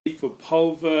for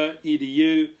Pulver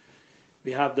EDU.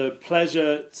 We have the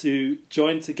pleasure to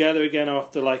join together again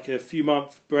after like a few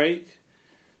month break.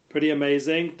 Pretty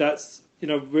amazing. That's,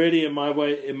 really in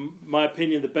my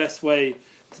opinion, the best way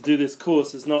to do this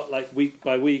course is not like week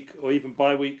by week or even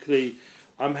bi-weekly.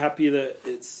 I'm happy that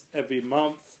it's every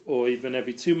month or even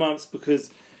every 2 months, because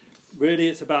really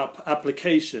it's about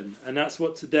application, and that's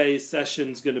what today's session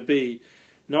is going to be.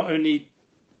 Not only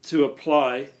to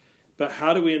apply, but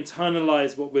how do we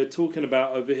internalize what we're talking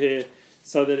about over here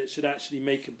so that it should actually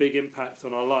make a big impact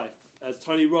on our life. As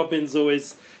Tony Robbins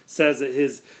always says at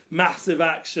his massive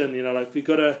action, we've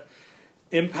got to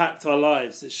impact our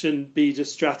lives. It shouldn't be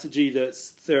just strategy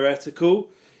that's theoretical.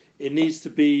 It needs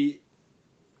to be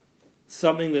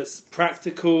something that's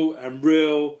practical and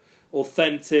real,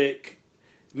 authentic,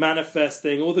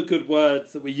 manifesting, all the good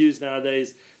words that we use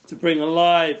nowadays to bring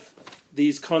alive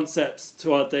these concepts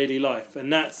to our daily life.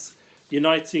 And that's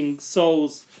uniting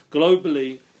souls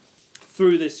globally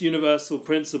through this universal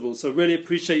principle. So really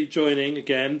appreciate you joining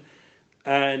again,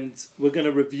 and we're going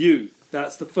to review.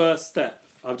 That's the first step.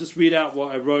 I'll just read out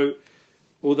what I wrote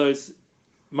all those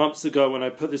months ago when I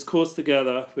put this course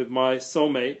together with my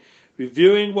soulmate,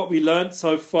 reviewing what we learned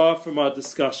so far from our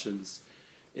discussions.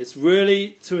 It's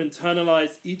really to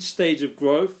internalize each stage of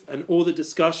growth and all the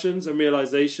discussions and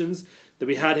realizations that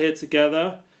we had here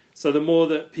together. So the more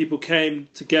that people came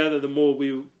together, the more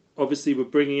we obviously were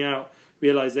bringing out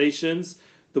realizations.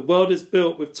 The world is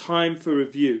built with time for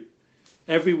review.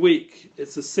 Every week,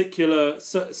 it's a cyclical, I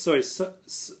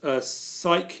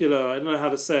don't know how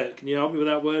to say it. Can you help me with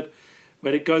that word?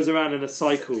 When it goes around in a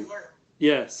cycle. Circular.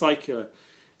 Yeah, cycler.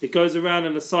 It goes around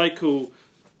in a cycle,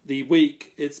 the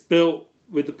week. It's built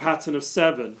with the pattern of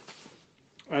 7.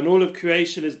 And all of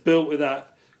creation is built with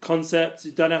that concept.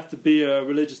 You don't have to be a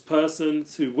religious person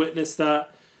to witness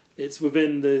that. It's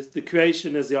within the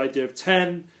creation. There's the idea of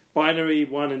 10, binary,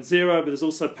 1 and 0, but there's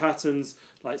also patterns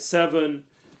like 7,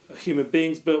 human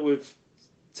beings built with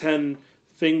 10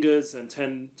 fingers and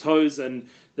 10 toes, and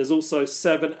there's also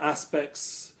 7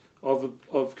 aspects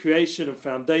of creation and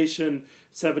foundation,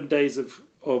 7 days of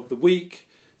the week,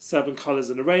 7 colors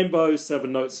in the rainbow,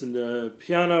 7 notes in the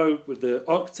piano with the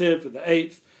octave, with the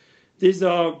eighth. These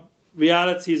are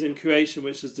realities in creation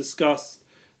which is discussed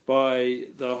by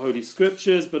the Holy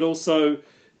Scriptures, but also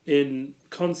in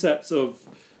concepts of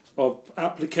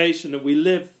application that we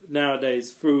live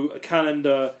nowadays through a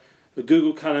calendar, the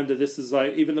Google Calendar. This is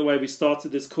like even the way we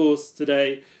started this course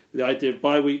today, the idea of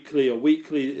bi-weekly or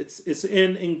weekly. It's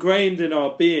ingrained in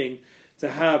our being to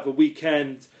have a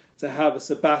weekend, to have a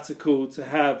sabbatical, to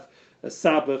have a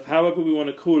Sabbath, however we want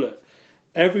to call it.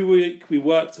 Every week we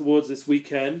work towards this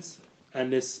weekend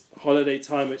and this holiday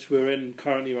time which we're in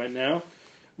currently right now,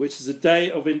 which is a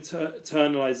day of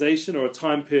internalization, or a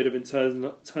time period of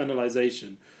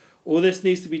internalization. All this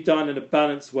needs to be done in a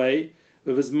balanced way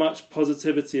with as much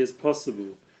positivity as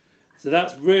possible. So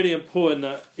that's really important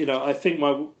that, I think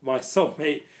my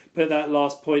soulmate put that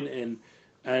last point in,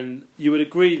 and you would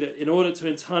agree that in order to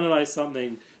internalize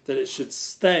something, that it should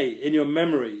stay in your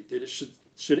memory, that it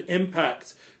should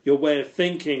impact your way of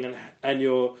thinking and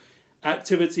your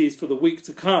activities for the week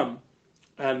to come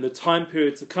and the time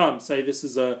period to come. Say this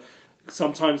is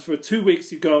sometimes for 2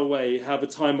 weeks you go away, you have a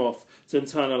time off to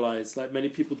internalize, like many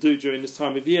people do during this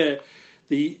time of year.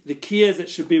 The key is it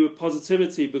should be with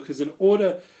positivity, because in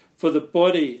order for the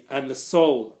body and the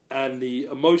soul and the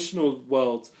emotional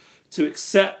world to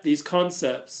accept these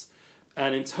concepts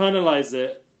and internalize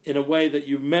it in a way that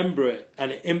you remember it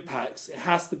and it impacts, it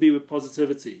has to be with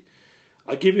positivity.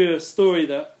 I'll give you a story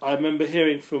that I remember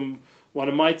hearing from one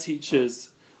of my teachers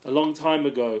a long time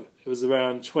ago. It was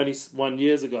around 21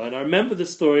 years ago. And I remember the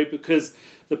story because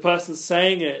the person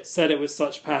saying it said it with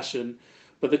such passion,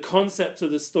 but the concept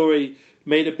of the story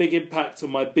made a big impact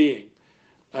on my being.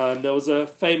 There was a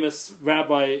famous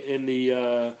rabbi in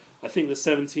I think the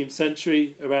 17th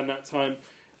century, around that time.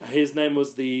 His name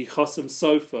was the Chassam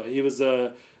Sofer. He was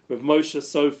with Moshe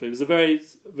Sofer. He was a very,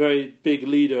 very big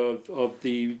leader of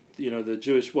the the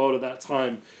Jewish world at that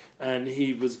time, and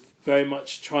he was very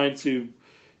much trying to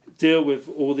deal with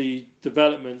all the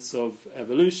developments of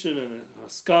evolution and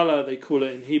Haskalah, they call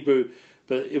it in Hebrew.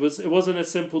 But it wasn't a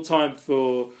simple time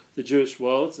for the Jewish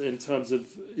world in terms of,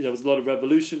 there was a lot of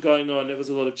revolution going on, there was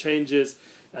a lot of changes,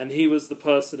 and he was the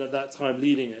person at that time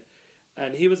leading it.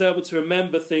 And he was able to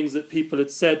remember things that people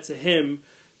had said to him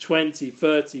 20,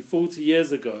 30, 40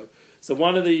 years ago. So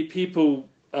one of the people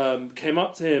came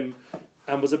up to him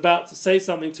and was about to say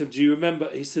something to him. Do you remember?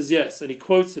 He says, yes. And he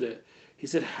quoted it. He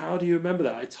said, how do you remember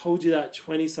that? I told you that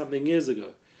 20-something years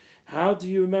ago. How do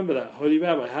you remember that, Holy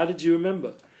Rabbi? How did you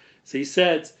remember? So he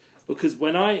said, Because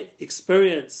when I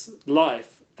experience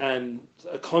life and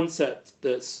a concept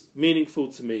that's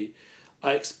meaningful to me,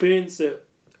 I experience it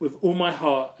with all my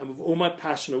heart and with all my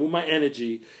passion and all my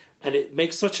energy, and it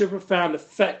makes such a profound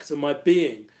effect on my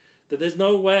being that there's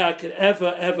no way I could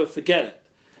ever forget it.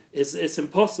 It's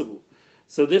impossible.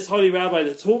 So this holy rabbi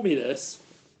that taught me this,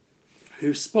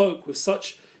 who spoke with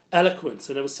such eloquence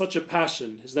and there was such a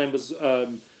passion, his name was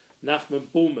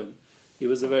Nachman Bullman. He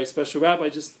was a very special rabbi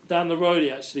just down the road. He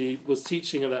actually was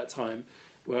teaching at that time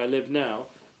where I live now.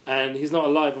 And he's not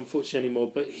alive, unfortunately,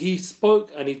 anymore. But he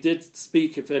spoke, and he did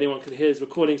speak, if anyone could hear his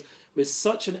recordings, with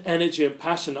such an energy and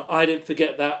passion that I didn't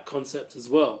forget that concept as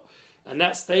well. And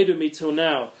that stayed with me till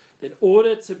now. In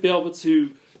order to be able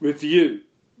to review,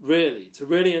 really, to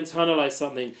really internalize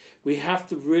something, we have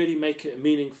to really make it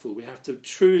meaningful. We have to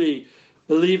truly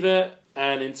believe it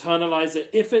and internalize it.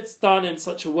 If it's done in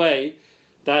such a way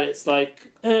that it's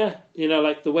like,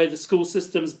 like the way the school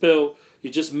system's built, you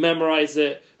just memorize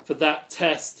it for that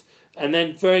test, and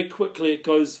then very quickly it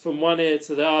goes from one ear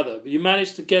to the other. But you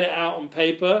manage to get it out on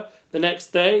paper the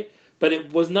next day, but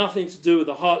it was nothing to do with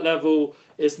the heart level.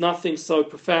 It's nothing so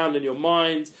profound in your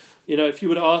mind. If you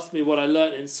would ask me what I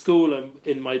learned in school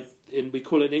and we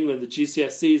call it in England the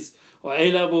GCSEs or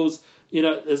A levels,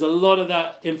 there's a lot of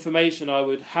that information I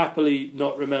would happily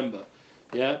not remember.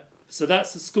 Yeah. So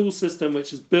that's the school system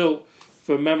which is built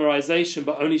for memorization,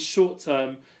 but only short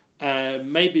term.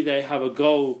 And maybe they have a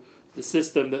goal, the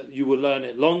system, that you will learn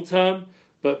it long term,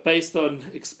 but based on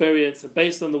experience and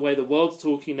based on the way the world's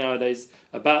talking nowadays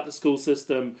about the school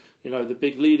system, the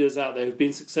big leaders out there who've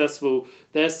been successful,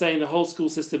 they're saying the whole school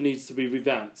system needs to be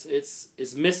revamped. It's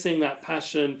missing that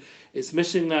passion, it's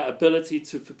missing that ability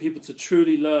for people to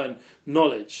truly learn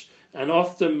knowledge. And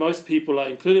often most people,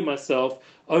 including myself,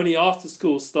 only after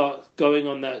school start going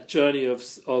on that journey of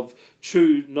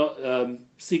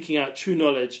seeking out true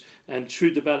knowledge and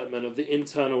true development of the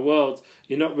internal world.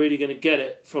 You're not really going to get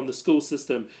it from the school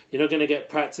system. You're not going to get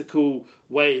practical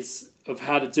ways of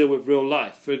how to deal with real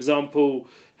life. For example,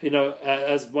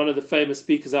 as one of the famous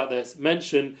speakers out there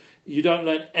mentioned, you don't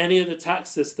learn any of the tax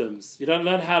systems. You don't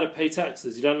learn how to pay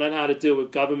taxes. You don't learn how to deal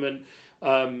with government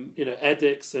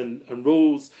edicts and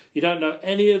rules. You don't know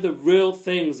any of the real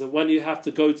things that when you have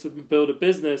to go to build a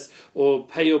business or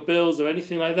pay your bills or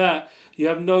anything like that, you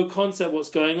have no concept what's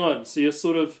going on. So you're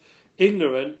sort of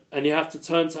ignorant and you have to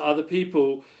turn to other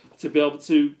people to be able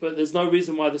to, but there's no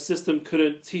reason why the system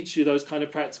couldn't teach you those kind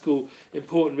of practical,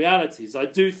 important realities. I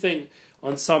do think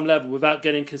on some level, without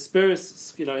getting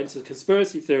into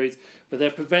conspiracy theories, but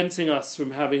they're preventing us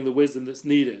from having the wisdom that's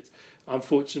needed,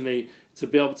 unfortunately, to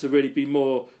be able to really be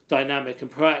more dynamic and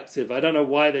proactive. I don't know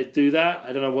why they do that.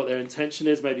 I don't know what their intention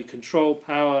is. Maybe control,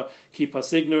 power, keep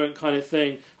us ignorant kind of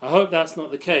thing. I hope that's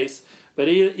not the case. But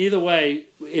either way,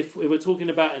 if we're talking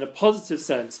about in a positive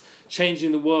sense,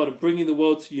 changing the world and bringing the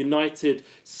world to united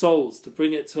souls, to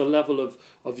bring it to a level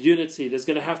of unity, there's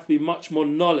going to have to be much more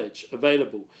knowledge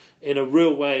available in a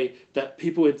real way that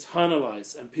people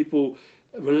internalize and people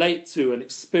relate to and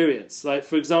experience. Like,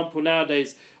 for example,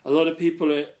 nowadays, a lot of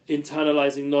people are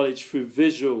internalizing knowledge through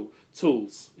visual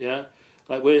tools, yeah?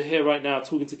 Like we're here right now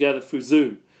talking together through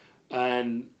Zoom.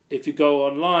 And if you go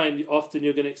online, often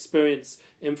you're going to experience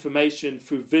information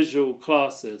through visual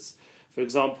classes. For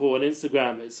example, on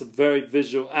Instagram, it's a very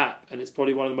visual app, and it's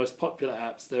probably one of the most popular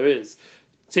apps there is.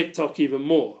 TikTok even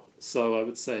more, so I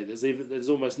would say. There's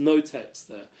almost no text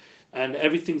there. And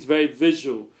everything's very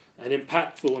visual and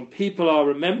impactful, and people are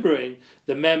remembering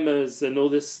the memes and all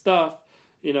this stuff,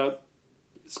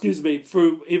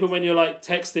 through, even when you're like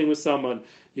texting with someone,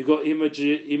 you've got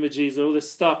emojis and all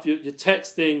this stuff, you're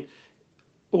texting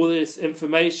all this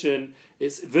information,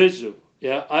 it's visual.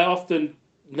 Yeah, I often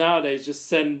nowadays just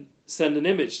send an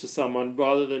image to someone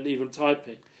rather than even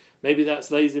typing. Maybe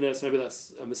that's laziness, maybe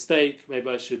that's a mistake, maybe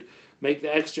I should make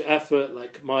the extra effort.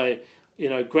 Like my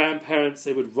grandparents,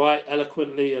 they would write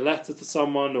eloquently a letter to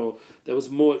someone, or there was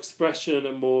more expression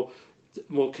and more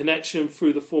connection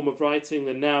through the form of writing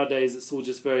than nowadays. It's all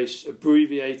just very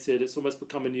abbreviated. It's almost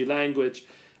become a new language.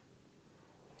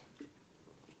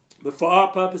 But for our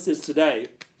purposes today,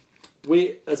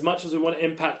 we, as much as we want to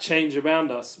impact change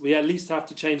around us, we at least have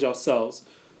to change ourselves.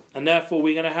 And therefore,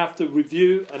 we're going to have to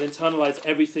review and internalize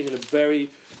everything in a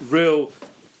very real,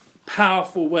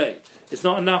 powerful way. It's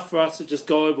not enough for us to just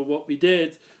go over what we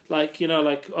did,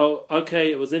 oh,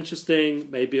 okay, it was interesting,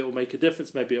 maybe it will make a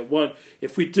difference, maybe it won't.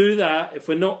 If we do that, if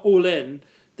we're not all in,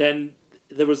 then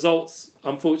the results,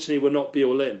 unfortunately, will not be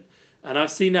all in. And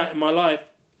I've seen that in my life.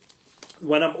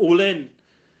 When I'm all in,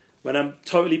 when I'm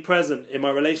totally present in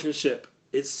my relationship,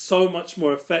 it's so much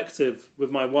more effective with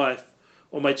my wife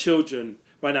or my children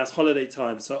right now it's holiday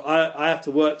time, so I have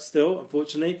to work still,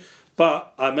 unfortunately,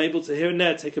 but I'm able to here and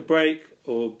there take a break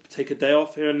or take a day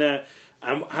off here and there,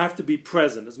 and I have to be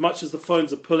present as much as the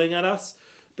phones are pulling at us.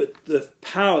 But the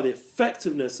power, the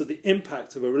effectiveness of the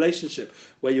impact of a relationship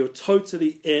where you're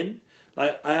totally in.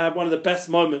 Like, I had one of the best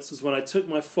moments was when I took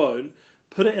my phone,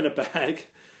 put it in a bag,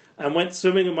 and went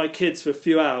swimming with my kids for a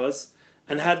few hours,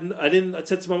 and I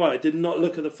said to my wife, I did not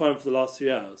look at the phone for the last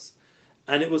few hours.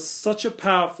 And it was such a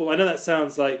powerful, I know that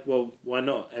sounds like, well, why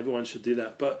not? Everyone should do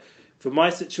that. But for my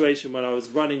situation, when I was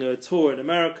running a tour in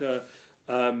America,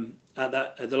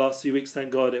 at the last few weeks,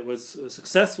 thank God, it was a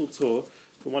successful tour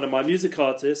for one of my music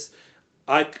artists.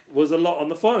 I was a lot on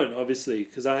the phone, obviously,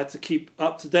 because I had to keep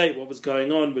up to date what was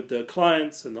going on with the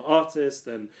clients and the artist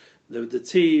and the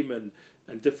team and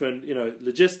different,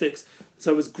 logistics.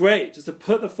 So it was great just to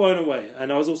put the phone away.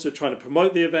 And I was also trying to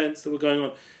promote the events that were going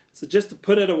on. So just to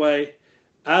put it away,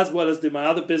 as well as do my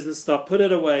other business stuff, put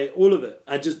it away, all of it,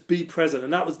 and just be present.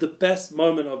 And that was the best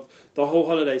moment of the whole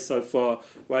holiday so far,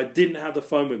 where I didn't have the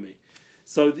phone with me.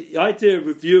 So the idea of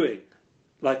reviewing,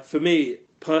 like for me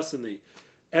personally,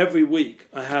 every week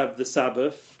I have the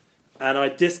Sabbath and I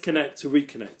disconnect to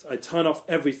reconnect. I turn off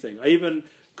everything. I even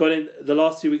got in the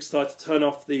last few weeks, started to turn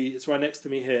off it's right next to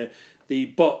me here, the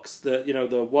box, the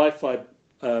Wi-Fi,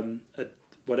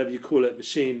 whatever you call it,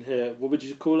 machine here. What would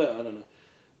you call it? I don't know.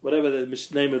 Whatever the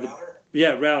name of the...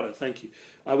 Yeah, router, thank you.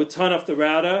 I would turn off the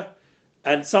router,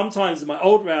 and sometimes my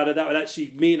old router, that would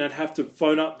actually mean I'd have to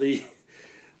phone up the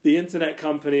internet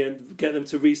company and get them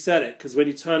to reset it, because when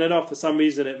you turn it off, for some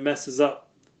reason it messes up.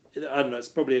 I don't know, it's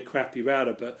probably a crappy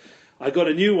router, but I got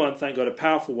a new one, thank God, a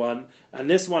powerful one, and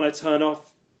this one I turn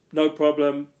off, no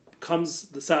problem, comes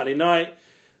the Saturday night,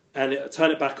 and I turn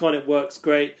it back on, it works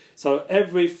great. So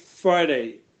every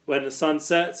Friday when the sun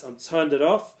sets, I'm turned it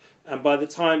off, and by the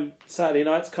time Saturday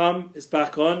nights come, it's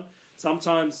back on.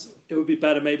 Sometimes it would be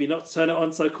better maybe not to turn it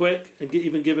on so quick and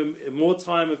even give him more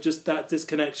time of just that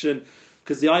disconnection,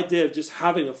 because the idea of just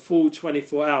having a full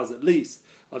 24 hours at least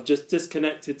of just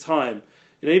disconnected time.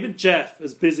 Even Jeff,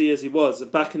 as busy as he was,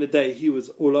 back in the day, he was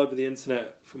all over the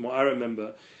internet from what I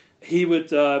remember. He would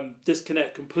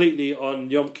disconnect completely on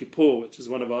Yom Kippur, which is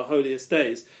one of our holiest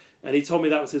days. And he told me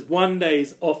that was his 1 day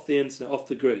off the internet, off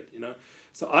the grid,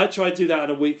 So I try to do that on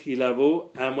a weekly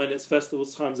level, and when it's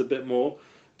festivals times a bit more.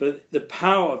 But the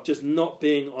power of just not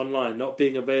being online, not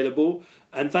being available,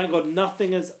 and thank God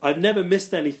I've never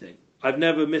missed anything. I've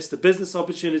never missed a business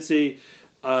opportunity.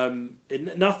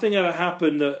 Nothing ever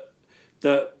happened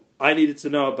that I needed to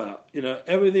know about.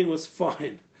 Everything was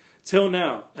fine till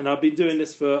now, and I've been doing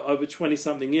this for over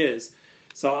 20-something years.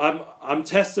 So I'm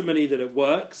testimony that it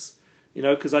works,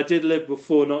 because I did live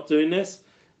before not doing this,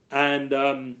 and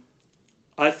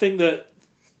I think that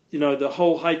the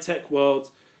whole high-tech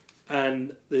world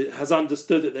has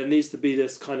understood that there needs to be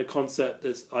this kind of concept,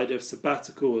 this idea of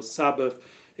sabbatical or Sabbath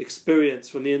experience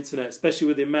from the internet, especially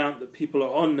with the amount that people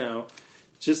are on now,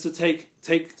 just to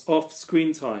take off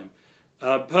screen time.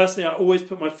 Personally, I always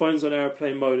put my phones on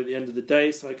airplane mode at the end of the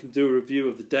day so I can do a review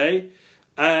of the day,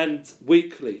 and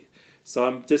weekly. So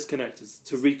I'm disconnected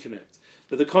to reconnect.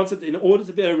 But the concept, in order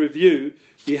to be a review,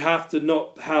 you have to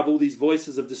not have all these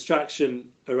voices of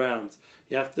distraction around.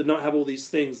 You have to not have all these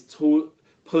things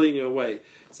pulling you away.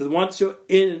 So once you're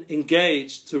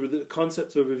engaged to the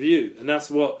concept of review, and that's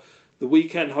what the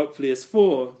weekend hopefully is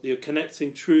for, you're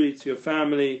connecting truly to your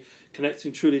family,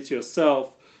 connecting truly to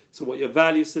yourself, to what your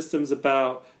value system's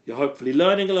about. You're hopefully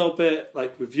learning a little bit,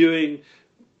 like reviewing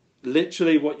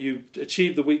literally what you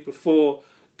achieved the week before,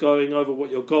 going over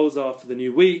what your goals are for the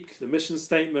new week, the mission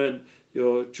statement,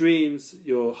 your dreams,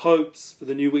 your hopes for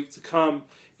the new week to come.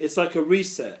 It's like a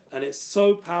reset, and it's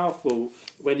so powerful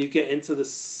when you get into the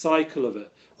cycle of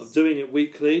it, of doing it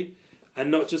weekly, and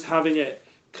not just having it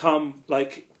come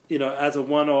like, as a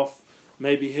one-off,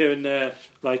 maybe here and there,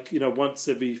 like, once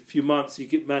every few months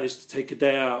you manage to take a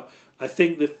day out. I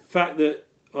think the fact that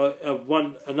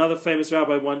another famous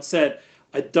rabbi once said,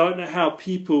 I don't know how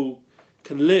people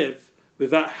can live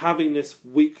without having this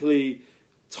weekly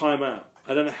time out.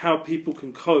 I don't know how people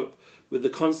can cope with the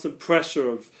constant pressure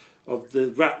of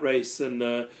the rat race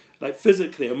and like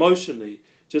physically, emotionally,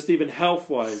 just even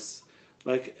health-wise.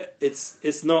 Like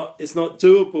it's not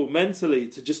doable mentally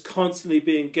to just constantly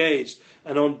be engaged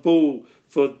and on ball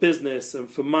for business and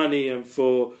for money and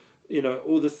for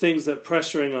all the things that are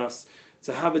pressuring us.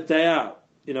 To have a day out,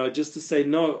 just to say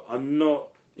no, I'm not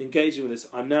engaging with this.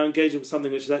 I'm now engaging with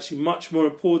something which is actually much more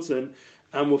important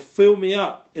and will fill me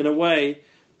up in a way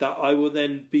that I will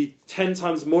then be 10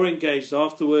 times more engaged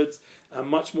afterwards and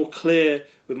much more clear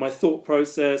with my thought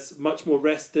process, much more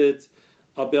rested.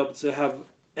 I'll be able to have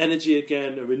energy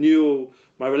again, a renewal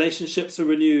My relationships are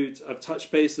renewed. I've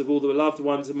touched base with all the loved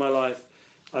ones in my life.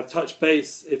 I've touched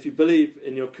base, if you believe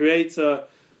in your Creator,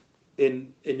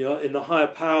 in the higher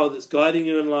power that's guiding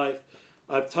you in life.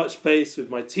 I've touched base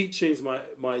with my teachings,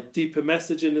 my deeper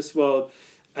message in this world,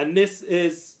 and this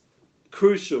is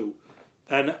crucial.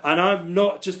 And I'm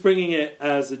not just bringing it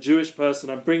as a Jewish person.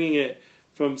 I'm bringing it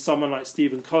from someone like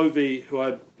Stephen Covey, who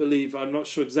I believe, I'm not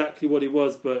sure exactly what he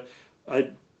was, but I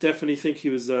definitely think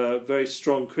he was a very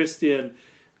strong Christian,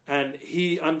 and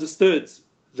he understood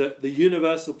that the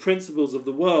universal principles of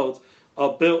the world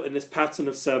are built in this pattern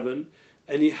of 7,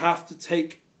 and you have to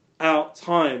take out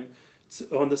time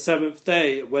on the 7th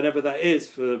day, whenever that is.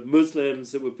 For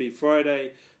Muslims, it would be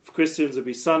Friday. For Christians, it would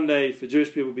be Sunday. For Jewish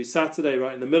people, it would be Saturday,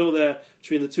 right in the middle there,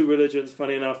 between the two religions,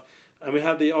 funny enough. And we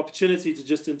have the opportunity to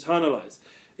just internalize.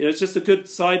 It's just a good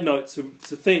side note to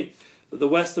think that the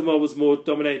Western world was more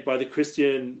dominated by the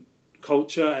Christian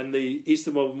culture, and the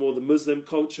Eastern world more the Muslim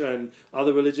culture and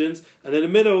other religions. And in the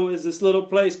middle is this little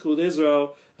place called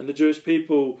Israel and the Jewish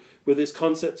people, with this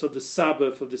concept of the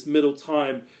Sabbath, of this middle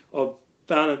time of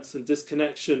balance and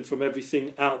disconnection from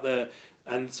everything out there.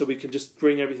 And so we can just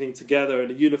bring everything together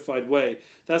in a unified way.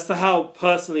 That's how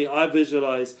personally I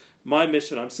visualize my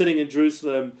mission. I'm sitting in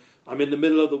Jerusalem. I'm in the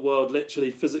middle of the world, literally,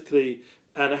 physically,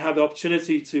 and I have the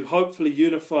opportunity to hopefully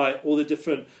unify all the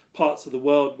different parts of the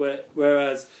world.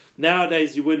 Whereas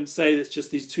nowadays you wouldn't say it's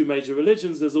just these two major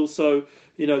religions. There's also,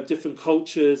 different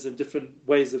cultures and different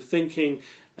ways of thinking.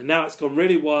 And now it's gone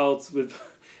really wild with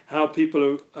how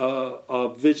people are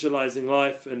visualizing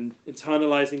life and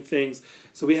internalizing things.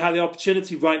 So we have the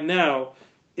opportunity right now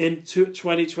in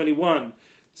 2021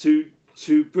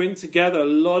 to bring together a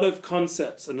lot of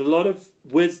concepts and a lot of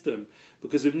wisdom,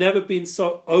 because we've never been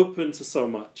so open to so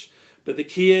much. But the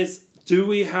key is, do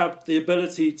we have the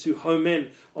ability to home in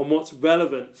on what's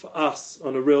relevant for us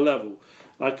on a real level?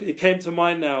 Like, it came to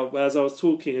mind now as I was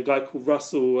talking, a guy called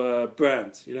Russell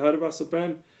Brand. You heard of Russell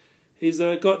Brand? He's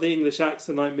got the English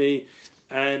accent like me,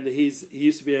 and he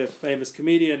used to be a famous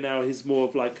comedian. Now he's more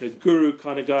of like a guru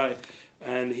kind of guy,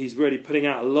 and he's really putting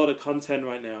out a lot of content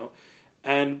right now.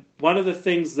 And one of the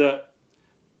things that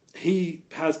he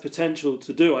has potential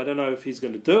to do, I don't know if he's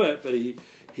going to do it, but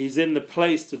he's in the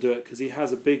place to do it, because he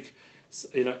has a big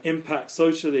impact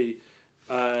socially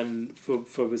and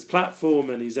for his platform,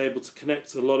 and he's able to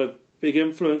connect to a lot of big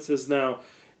influencers now,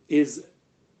 is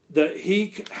that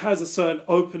he has a certain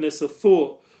openness of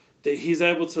thought, that he's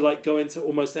able to go into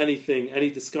almost anything, any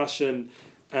discussion,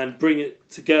 and bring it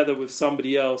together with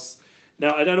somebody else.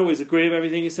 Now, I don't always agree with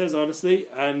everything he says, honestly,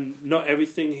 and not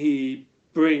everything he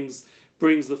brings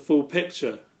the full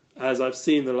picture, as I've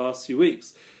seen the last few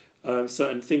weeks.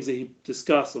 Certain things that he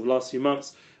discussed over the last few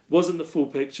months wasn't the full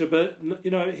picture, but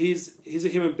he's a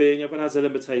human being. Everyone has their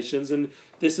limitations, and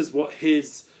this is what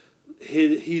he's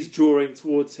drawing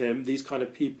towards him, these kind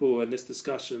of people and this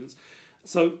discussions.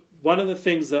 So one of the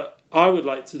things that I would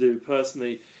like to do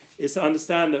personally is to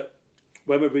understand that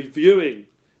when we're reviewing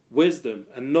wisdom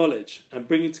and knowledge and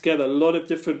bringing together a lot of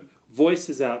different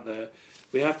voices out there,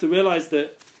 we have to realize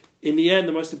that in the end,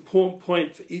 the most important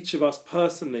point for each of us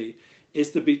personally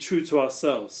is to be true to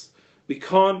ourselves. We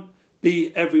can't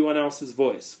be everyone else's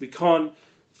voice. We can't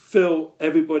fill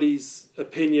everybody's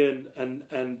opinion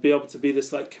and be able to be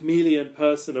this chameleon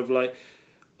person of light,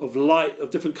 of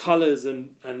different colors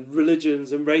and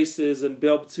religions and races, and be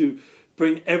able to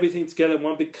bring everything together in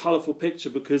one big colorful picture,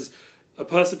 because a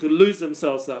person could lose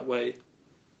themselves that way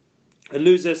and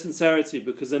lose their sincerity,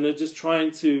 because then they're just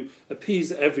trying to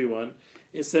appease everyone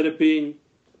instead of being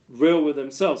real with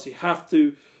themselves. You have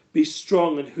to be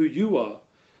strong in who you are.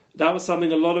 That was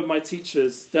something a lot of my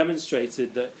teachers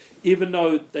demonstrated, that even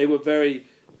though they were very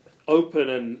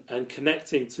open and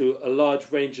connecting to a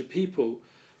large range of people,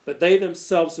 but they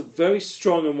themselves are very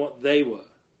strong in what they were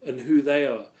and who they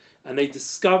are. And they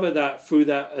discover that through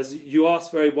that, as you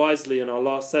asked very wisely in our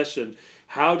last session,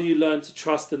 how do you learn to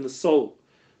trust in the soul?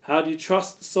 How do you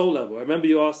trust the soul level? I remember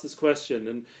you asked this question,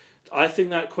 and I think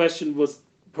that question was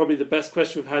probably the best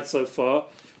question we've had so far,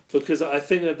 because I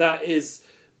think that is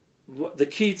the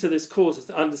key to this course, is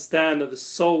to understand that the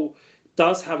soul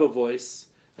does have a voice,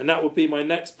 and that would be my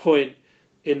next point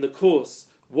in the course.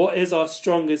 What is our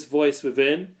strongest voice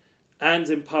within and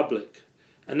in public?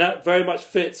 And that very much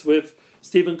fits with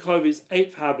Stephen Covey's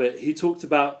 8th habit. He talked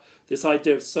about this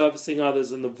idea of servicing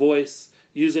others and the voice,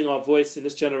 using our voice in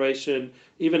this generation.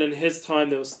 Even in his time,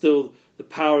 there was still the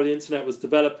power of the internet was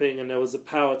developing, and there was a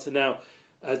power to now,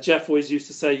 as Jeff always used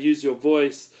to say, use your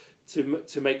voice to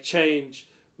make change.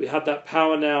 We have that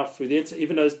power now through the internet,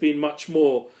 even though there's been much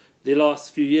more the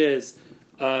last few years,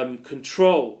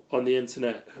 control on the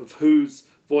internet of whose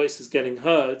voice is getting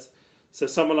heard. So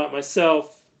someone like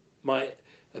myself, my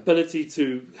ability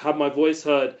to have my voice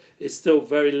heard is still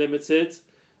very limited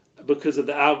because of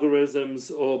the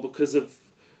algorithms or because of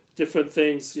different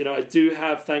things. I do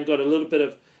have, thank God, a little bit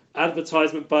of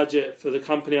advertisement budget for the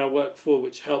company I work for,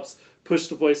 which helps push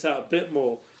the voice out a bit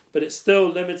more, but it's still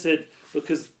limited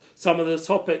because some of the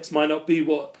topics might not be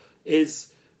what is,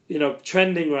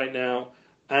 trending right now.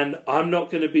 And I'm not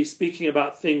going to be speaking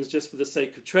about things just for the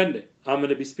sake of trending. I'm going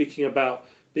to be speaking about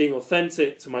being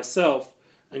authentic to myself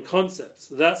and concepts.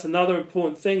 So that's another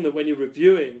important thing, that when you're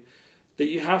reviewing, that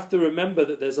you have to remember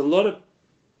that there's a lot of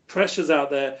pressures out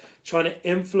there trying to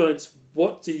influence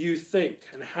what do you think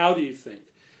and how do you think.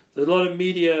 There's a lot of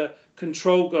media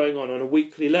control going on a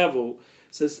weekly level.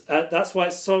 So that's why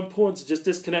it's so important to just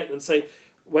disconnect and say,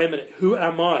 wait a minute, who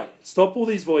am I? Stop all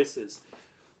these voices.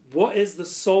 What is the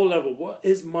soul level? What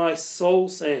is my soul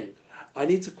saying? I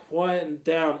need to quieten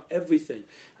down everything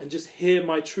and just hear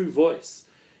my true voice.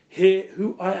 Hear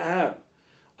who I am.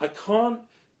 I can't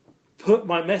put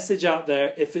my message out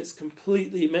there if it's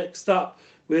completely mixed up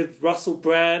with Russell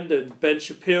Brand and Ben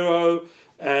Shapiro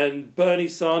and Bernie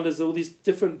Sanders, all these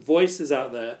different voices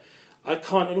out there. I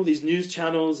can't, and all these news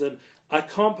channels, and I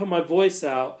can't put my voice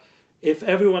out if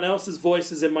everyone else's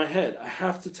voice is in my head. I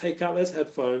have to take out those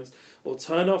headphones or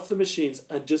turn off the machines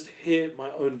and just hear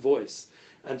my own voice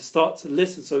and start to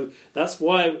listen. So that's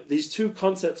why these two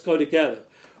concepts go together.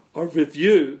 Our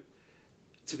review,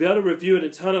 to be able to review and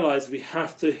internalize, we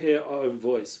have to hear our own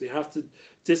voice. We have to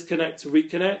disconnect to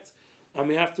reconnect, and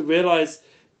we have to realize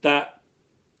that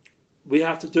we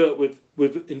have to do it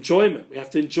with enjoyment. We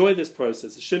have to enjoy this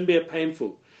process. It shouldn't be a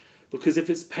painful, because if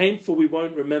it's painful, we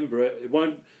won't remember it. It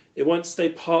won't stay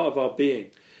part of our being.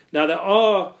 Now,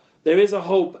 there is a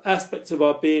whole aspect of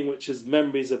our being which is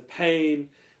memories of pain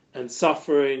and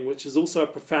suffering, which is also a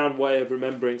profound way of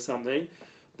remembering something.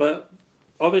 But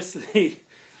obviously,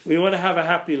 we want to have a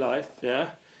happy life,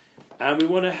 yeah? And we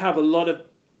want to have a lot of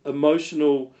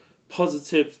emotional,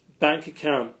 positive bank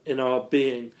account in our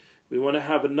being. We want to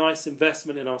have a nice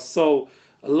investment in our soul.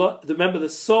 Remember, the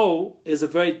soul is a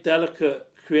very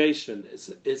delicate creation.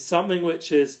 It's something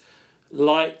which is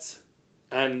light,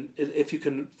 and if you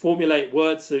can formulate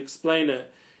words to explain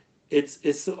it,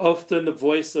 it's often the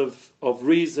voice of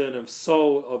reason, of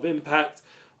soul, of impact,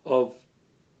 of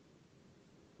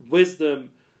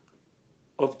wisdom,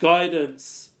 of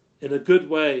guidance in a good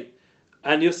way.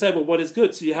 And you'll say, well, what is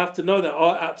good? So you have to know there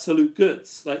are absolute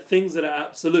goods, like things that are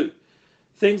absolute.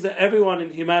 Things that everyone in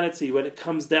humanity, when it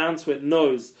comes down to it,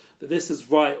 knows that this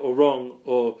is right or wrong,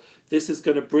 or this is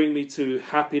going to bring me to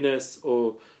happiness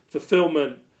or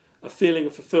fulfillment, a feeling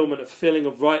of fulfillment, a feeling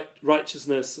of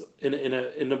righteousness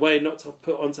in a way not to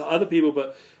put onto other people,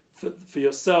 but for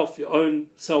yourself, your own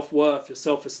self-worth, your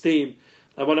self-esteem.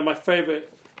 And one of my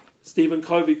favorite Stephen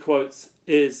Covey quotes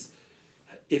is,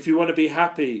 if you want to be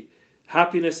happy,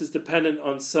 happiness is dependent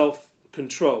on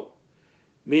self-control.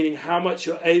 Meaning how much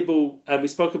you're able, and we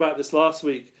spoke about this last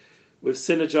week with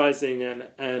synergizing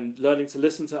and learning to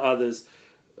listen to others,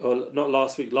 or not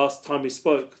last week, last time we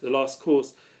spoke, the last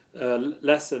course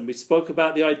lesson, we spoke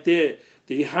about the idea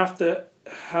that you have to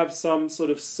have some sort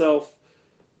of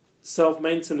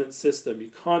self-maintenance system.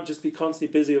 You can't just be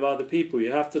constantly busy with other people.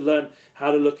 You have to learn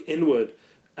how to look inward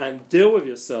and deal with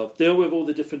yourself, deal with all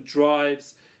the different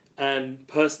drives and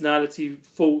personality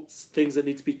faults, things that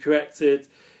need to be corrected.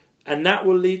 And that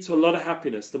will lead to a lot of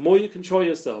happiness. The more you control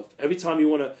yourself, every time you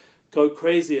want to go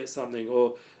crazy at something,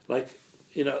 or I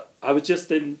was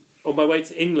just on my way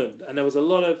to England, and there was a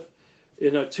lot of,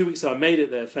 2 weeks ago I made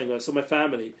it there, thank God, I saw my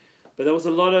family. But there was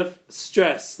a lot of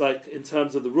stress, like in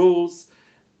terms of the rules,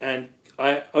 and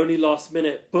I only last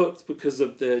minute booked because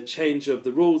of the change of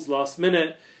the rules last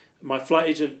minute. My flight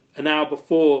agent, an hour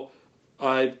before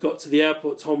I got to the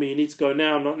airport, told me you need to go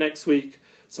now, not next week.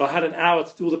 So I had an hour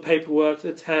to do all the paperwork,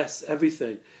 the tests,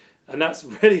 everything. And that's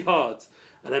really hard.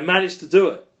 And I managed to do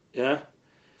it, yeah?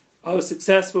 I was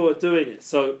successful at doing it.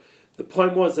 So the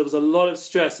point was, there was a lot of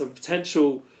stress and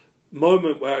potential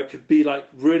moment where I could be like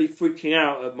really freaking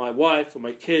out at my wife or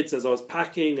my kids as I was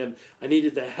packing, and I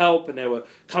needed their help, and they were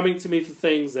coming to me for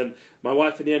things, and my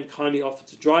wife in the end kindly offered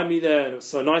to drive me there, and it was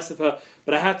so nice of her.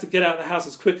 But I had to get out of the house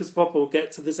as quick as possible,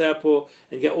 get to this airport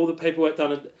and get all the paperwork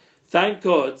done. And thank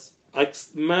God I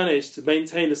managed to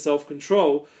maintain the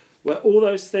self-control where all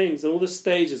those things and all the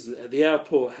stages at the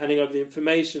airport, handing over the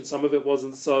information, some of it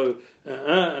wasn't so,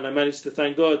 and I managed to,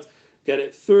 thank God, get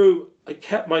it through. I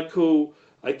kept my cool,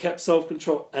 I kept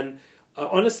self-control, and I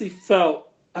honestly felt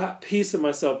at peace in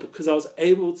myself because I was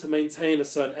able to maintain a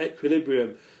certain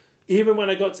equilibrium. Even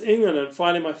when I got to England and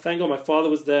finally, thank God, my father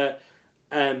was there,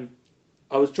 and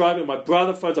I was driving, my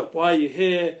brother phones up, why are you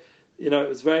here? it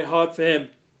was very hard for him.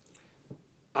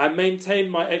 I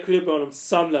maintained my equilibrium on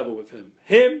some level with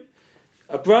him.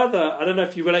 A brother, I don't know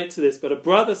if you relate to this, but a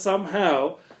brother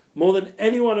somehow, more than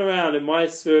anyone around in my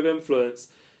sphere of influence,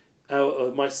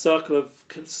 or my circle of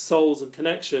souls and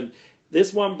connection,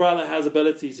 this one brother has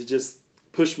ability to just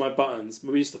push my buttons.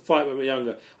 We used to fight when we were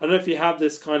younger. I don't know if you have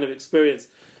this kind of experience,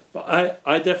 but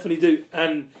I definitely do.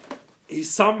 And he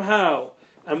somehow,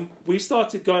 and we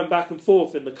started going back and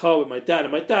forth in the car with my dad,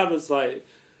 and my dad was like,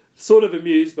 sort of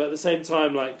amused, but at the same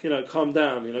time, like, calm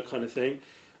down, kind of thing.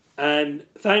 And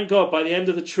thank God, by the end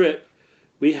of the trip,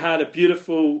 we had a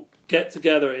beautiful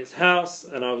get-together at his house,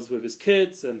 and I was with his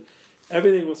kids, and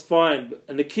everything was fine.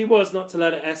 And the key was not to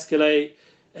let it escalate.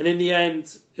 And in the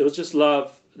end, it was just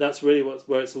love. That's really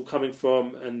where it's all coming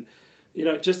from. And,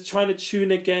 just trying to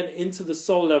tune again into the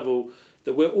soul level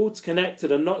that we're all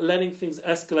connected and not letting things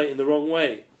escalate in the wrong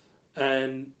way.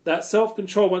 And that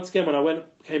self-control, once again, when I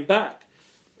came back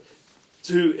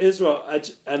to Israel,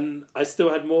 and I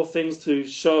still had more things to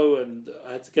show, and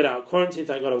I had to get out of quarantine.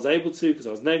 Thank God I was able to, because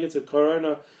I was negative.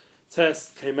 Corona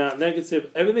test came out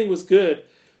negative. Everything was good,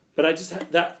 but I just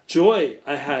had that joy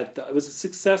I had. That it was a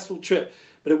successful trip.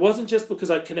 But it wasn't just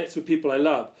because I connected with people I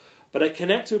love, but I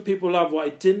connected with people I love where I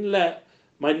didn't let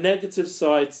my negative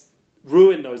sides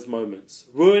ruin those moments,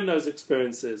 ruin those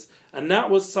experiences. And that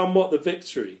was somewhat the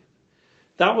victory.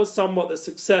 That was somewhat the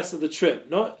success of the trip.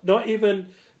 Not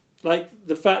even like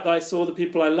the fact that I saw the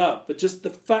people I love, but just the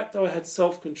fact that I had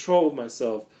self-control of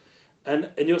myself.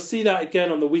 And you'll see that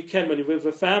again on the weekend when you're with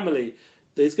a family.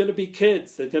 There's going to be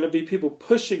kids, there's going to be people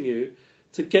pushing you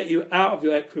to get you out of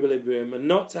your equilibrium and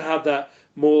not to have that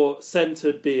more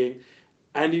centered being.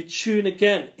 And you tune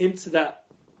again into that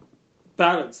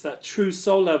balance, that true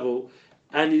soul level,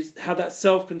 and you have that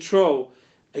self-control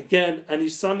again, and you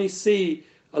suddenly see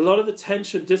a lot of the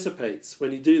tension dissipates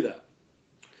when you do that.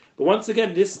 But once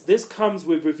again, this comes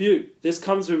with review. This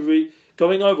comes with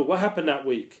going over what happened that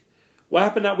week. What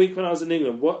happened that week when I was in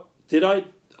England? What did I?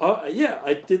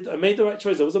 I did. I made the right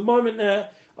choice. There was a moment there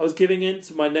I was giving in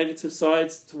to my negative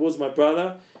sides towards my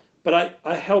brother, but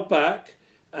I held back,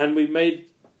 and we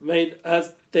made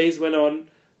as days went on.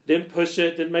 Didn't push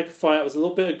it. Didn't make a fight. I was a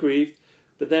little bit aggrieved,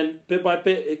 but then bit by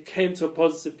bit it came to a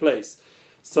positive place.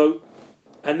 So,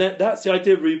 and that's the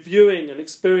idea of reviewing an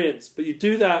experience. But you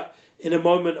do that in a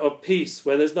moment of peace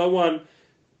where there's no one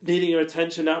needing your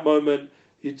attention that moment.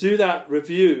 You do that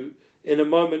review in a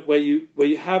moment where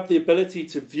you have the ability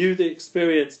to view the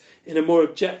experience in a more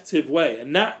objective way.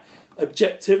 And that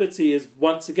objectivity is,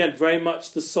 once again, very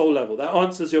much the soul level. That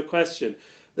answers your question.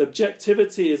 The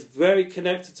objectivity is very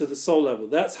connected to the soul level.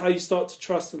 That's how you start to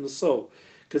trust in the soul,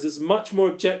 because it's much more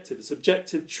objective. It's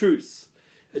objective truths,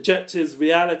 objective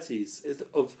realities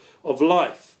of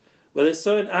life. Well, there's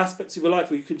certain aspects of your life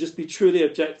where you can just be truly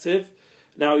objective.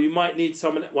 Now, you might need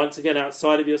someone, once again,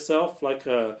 outside of yourself, like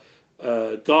a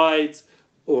guide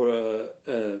or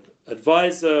an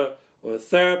advisor or a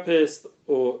therapist,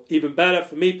 or even better,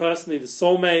 for me personally, the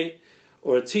soulmate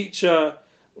or a teacher,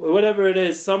 or whatever it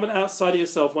is, someone outside of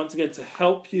yourself, once again, to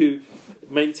help you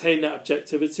maintain that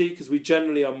objectivity, because we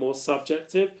generally are more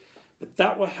subjective. But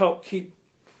that will help keep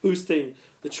boosting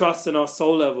the trust in our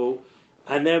soul level.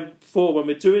 And then when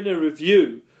we're doing a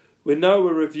review, we know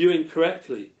we're reviewing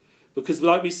correctly. Because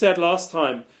like we said last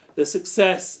time, the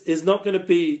success is not going to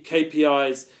be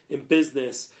KPIs in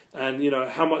business and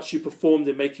how much you performed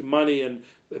in making money and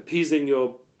appeasing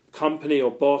your company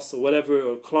or boss or whatever,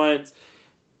 or client.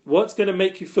 What's going to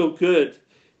make you feel good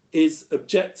is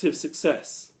objective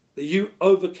success. That you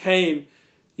overcame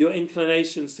your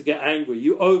inclinations to get angry.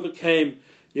 You overcame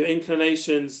your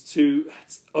inclinations to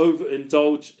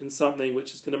overindulge in something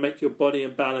which is going to make your body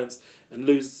imbalance and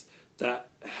lose that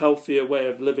healthier way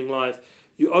of living life.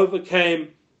 You overcame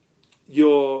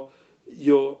your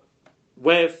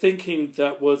way of thinking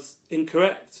that was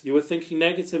incorrect. You were thinking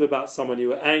negative about someone. You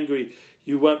were angry.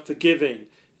 You weren't forgiving.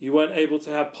 You weren't able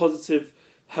to have positive,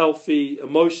 healthy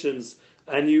emotions.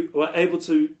 And you were able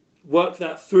to work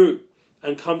that through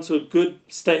and come to a good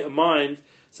state of mind,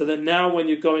 so that now when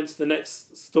you go into the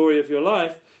next story of your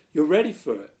life, you're ready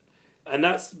for it. And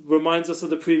that reminds us of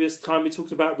the previous time we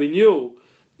talked about renewal.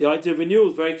 The idea of renewal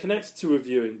is very connected to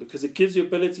reviewing, because it gives you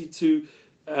ability to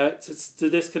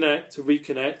disconnect, to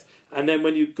reconnect. And then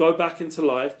when you go back into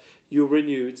life, you're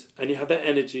renewed and you have that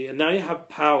energy. And now you have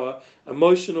power,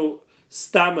 emotional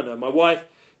stamina. My wife,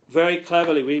 very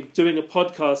cleverly, we're doing a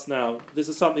podcast now. This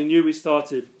is something new we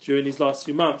started during these last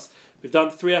few months. We've done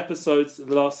 3 episodes in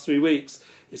the last 3 weeks.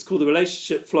 It's called the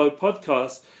Relationship Flow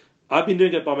Podcast. I've been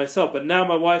doing it by myself, but now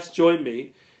my wife's joined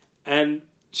me, and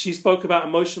she spoke about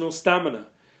emotional stamina.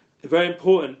 very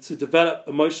important to develop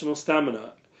emotional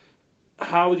stamina.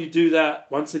 How would you do that?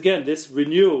 Once again, this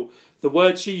renewal, the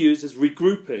word she used is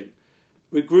regrouping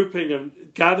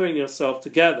and gathering yourself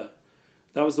together.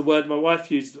 That was the word my wife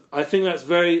used. I think that's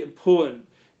very important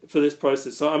for this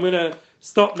process. So I'm going to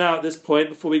stop now at this point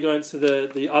before we go into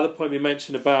the other point we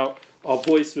mentioned about our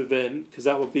voice within, because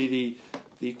that will be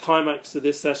the climax of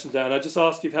this session, Dan. I just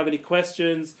ask you if you have any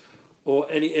questions or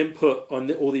any input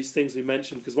on all these things we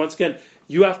mentioned, because once again,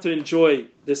 you have to enjoy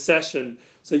this session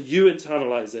so you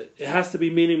internalize it. It has to be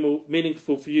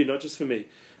meaningful for you, not just for me.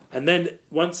 And then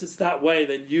once it's that way,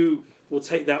 then you will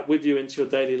take that with you into your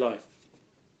daily life.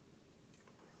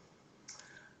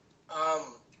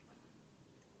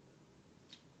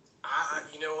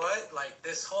 You know what? Like,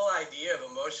 this whole idea of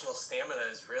emotional stamina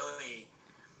is really,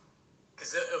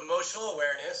 because emotional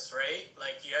awareness, right?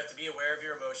 Like, you have to be aware of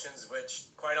your emotions, which,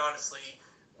 quite honestly,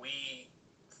 we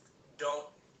don't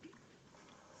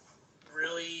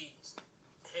really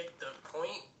hit the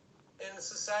point in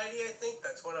society. I think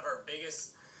that's one of our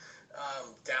biggest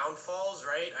downfalls,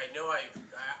 right? I know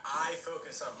I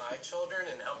focus on my children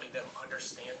and helping them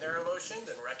understand their emotions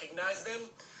and recognize them,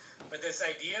 but this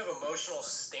idea of emotional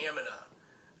stamina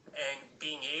and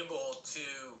being able to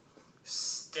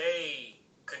stay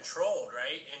controlled,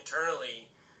 right, internally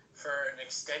for an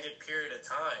extended period of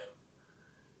time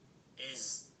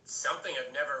is something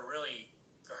I've never really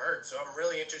heard. So I'm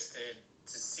really interested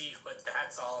to see what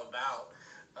that's all about.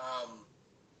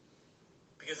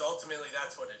 Because ultimately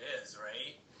that's what it is,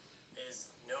 right?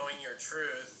 Is knowing your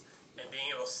truth and being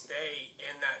able to stay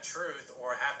in that truth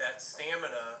or have that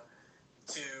stamina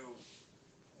to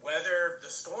weather the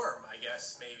storm, I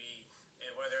guess, maybe,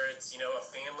 and whether it's, a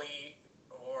family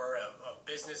or a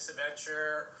business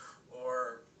adventure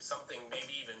or something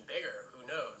maybe even bigger, who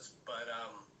knows? But,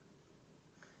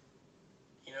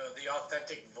 the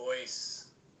authentic voice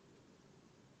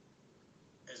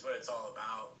is what it's all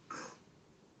about.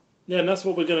 Yeah, and that's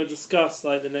what we're going to discuss,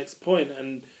 like the next point.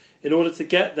 And in order to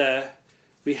get there,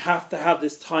 we have to have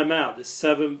this time out, this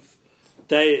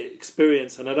 7th-day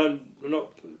experience. And I'm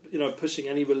not, pushing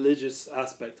any religious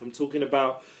aspect. I'm talking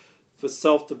about for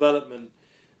self-development,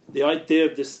 the idea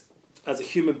of this as a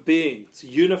human being to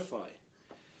unify.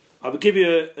 I will give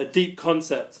you a deep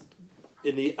concept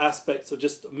in the aspects of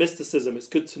just mysticism. It's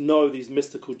good to know these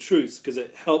mystical truths because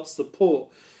it helps support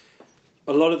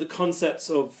a lot of the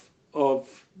concepts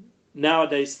of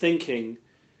nowadays thinking.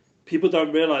 People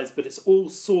don't realize, but it's all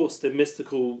sourced in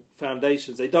mystical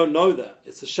foundations. They don't know that.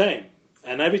 It's a shame.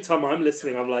 And every time I'm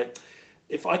listening, I'm like,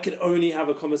 if I could only have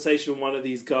a conversation with one of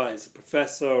these guys, a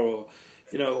professor or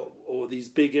these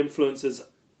big influencers,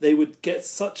 they would get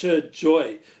such a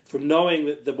joy from knowing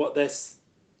that what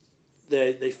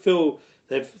they feel,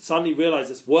 they've suddenly realized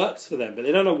this works for them, but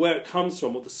they don't know where it comes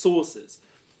from, what the source is.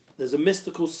 There's a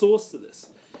mystical source to this.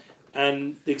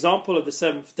 And the example of the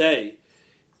 7th day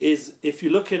is if you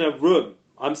look in a room.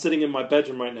 I'm sitting in my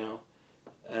bedroom right now.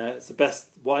 It's the best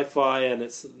Wi-Fi and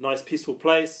it's a nice peaceful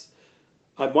place.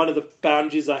 One of the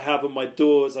boundaries I have on my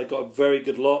door is I got a very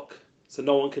good lock, so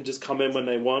no one can just come in when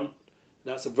they want.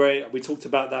 We talked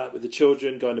about that with the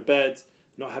children going to bed,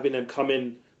 not having them come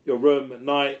in your room at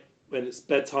night when it's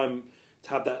bedtime, to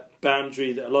have that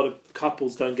boundary. That a lot of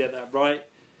couples don't get that right.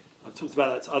 I've talked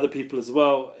about that to other people as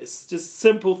well. It's just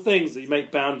simple things that you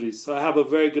make boundaries. So I have a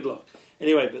very good lock.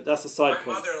 Anyway, but that's a side point.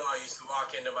 My mother-in-law used to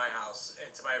walk into my house,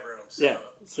 into my room. So yeah,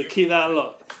 so keep that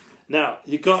locked. Now,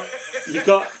 you got,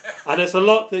 and it's a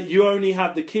lock that you only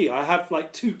have the key. I have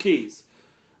like 2 keys,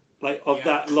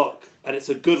 that lock, and it's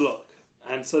a good lock.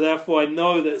 And so therefore I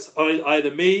know that it's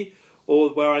either me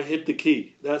or where I hid the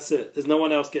key. That's it. There's no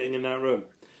one else getting in that room.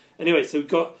 Anyway, so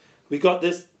we got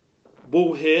this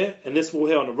wall here and this wall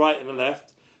here on the right and the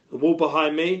left, the wall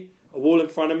behind me, a wall in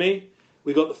front of me.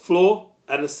 We got the floor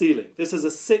and the ceiling. This is a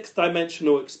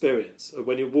 6-dimensional experience of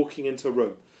when you're walking into a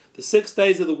room. The 6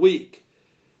 days of the week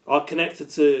are connected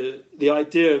to the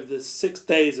idea of the 6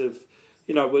 days of,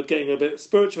 we're getting a bit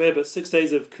spiritual here, but 6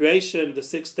 days of creation, the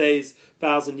 6 days,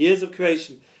 1,000 years of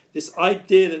creation. This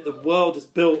idea that the world is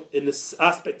built in this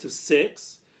aspect of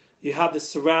 6. You have this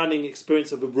surrounding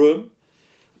experience of a room.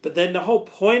 But then the whole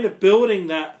point of building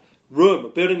that room,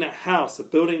 of building that house,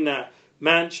 of building that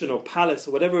mansion or palace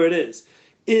or whatever it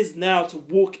is now to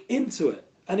walk into it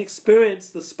and experience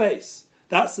the space.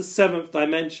 That's the 7th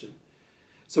dimension.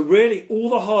 So really, all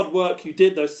the hard work you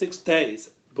did those 6 days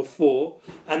before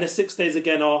and the 6 days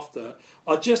again after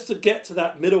are just to get to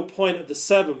that middle point of the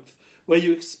 7th where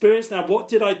you experience now, what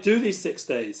did I do these 6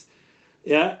 days?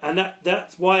 Yeah, and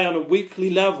that's why on a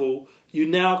weekly level, you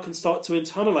now can start to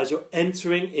internalize. You're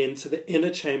entering into the inner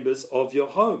chambers of your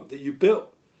home that you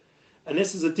built. And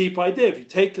this is a deep idea. If you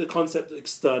take the concept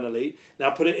externally, now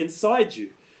put it inside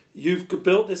you. You've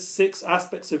built this 6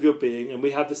 aspects of your being, and we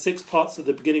have the 6 parts at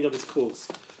the beginning of this course.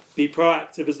 Be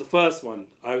proactive is the first one.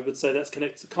 I would say that's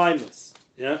connected to kindness.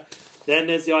 Yeah. Then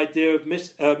there's the idea of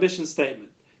mission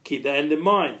statement. Keep the end in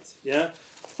mind. Yeah.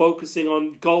 Focusing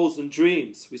on goals and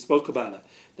dreams. We spoke about that.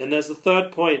 Then there's the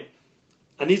third point,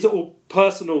 and these are all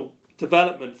personal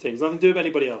development things, nothing to do with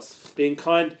anybody else. Being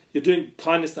kind, you're doing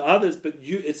kindness to others, but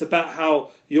it's about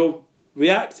how you're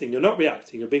reacting. You're not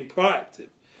reacting, you're being proactive.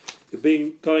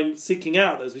 You're seeking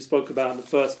out, as we spoke about in the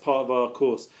first part of our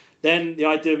course. Then the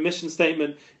idea of mission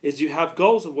statement is you have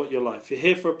goals of what your life. You're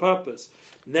here for a purpose.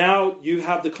 Now you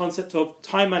have the concept of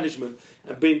time management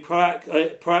and being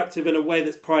proactive in a way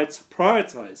that's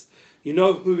prioritized. You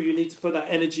know who you need to put that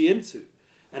energy into.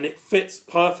 And it fits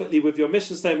perfectly with your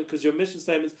mission statement, because your mission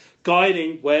statement is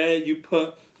guiding where you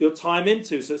put your time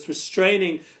into. So it's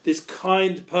restraining this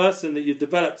kind person that you've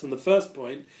developed on the first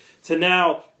point to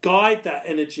now guide that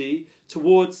energy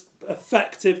towards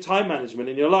effective time management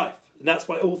in your life. And that's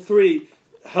why all 3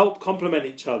 help complement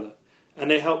each other,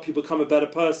 and they help you become a better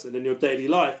person in your daily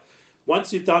life.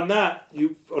 Once you've done that,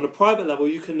 on a private level,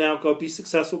 you can now go be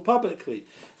successful publicly.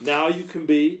 Now you can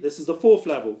be, this is the 4th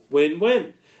level,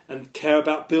 win-win. And care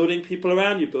about building people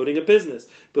around you, building a business,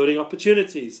 building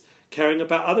opportunities, caring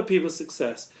about other people's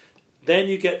success. Then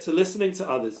you get to listening to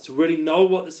others, to really know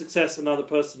what the success another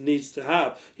person needs to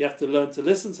have. You have to learn to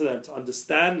listen to them, to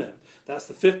understand them. That's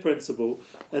the 5th principle.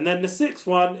 And then the 6th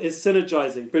one is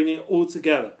synergizing, bringing it all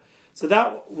together. So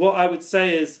that, what I would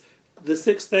say is, the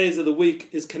 6 days of the week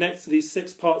is connected to these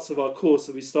 6 parts of our course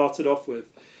that we started off with.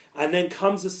 And then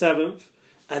comes the 7th,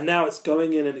 and now it's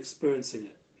going in and experiencing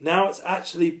it. Now it's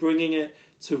actually bringing it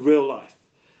to real life.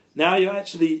 Now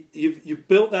you've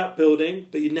built that building,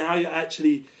 but now you're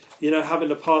actually, having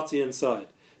a party inside.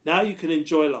 Now you can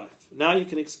enjoy life. Now you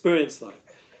can experience life.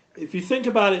 If you think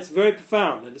about it, it's very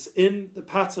profound, and it's in the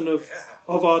pattern of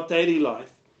our daily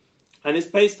life, and it's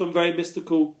based on very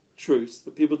mystical truths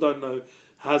that people don't know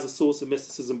has a source of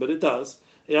mysticism, but it does.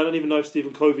 I don't even know if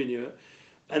Stephen Covey knew it.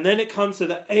 And then it comes to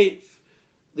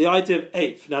the idea of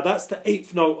 8th. Now that's the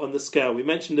 8th note on the scale. We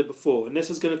mentioned it before, and this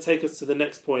is going to take us to the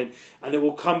next point, and it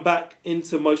will come back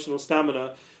into emotional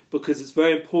stamina, because it's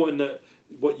very important that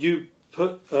what you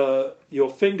put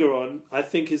your finger on, I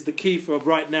think, is the key for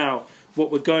right now,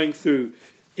 what we're going through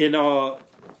in our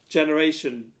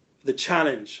generation, the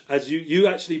challenge. As you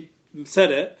actually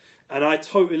said it, and I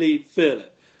totally feel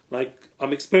it. Like,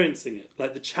 I'm experiencing it.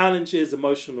 Like, the challenge is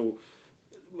emotional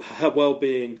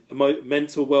well-being,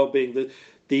 mental well-being.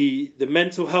 The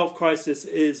mental health crisis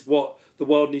is what the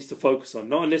world needs to focus on,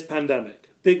 not on this pandemic.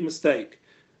 Big mistake.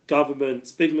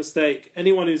 Governments, big mistake.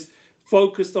 Anyone who's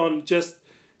focused on just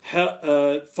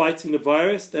fighting the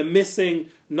virus, they're missing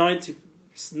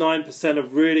 99%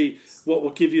 of really what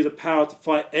will give you the power to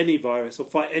fight any virus or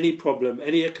fight any problem,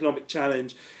 any economic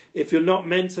challenge. If you're not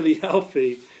mentally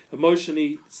healthy,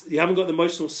 emotionally, you haven't got the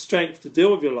emotional strength to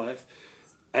deal with your life,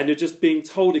 and you're just being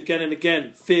told again and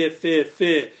again, fear, fear,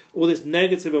 fear, all this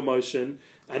negative emotion,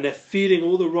 and they're feeding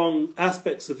all the wrong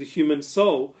aspects of the human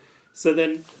soul, so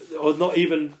then, or not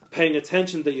even paying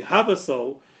attention that you have a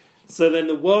soul, so then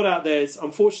the world out there is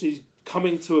unfortunately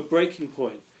coming to a breaking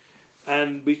point,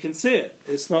 and we can see it.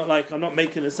 It's not like, I'm not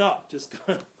making this up, just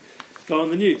go on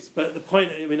the news. But the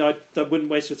point, I wouldn't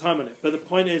waste your time on it, but the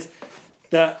point is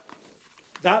that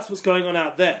that's what's going on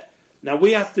out there. Now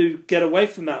we have to get away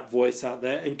from that voice out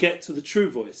there and get to the true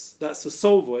voice. That's the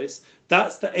soul voice.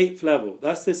 That's the 8th level.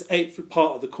 That's this 8th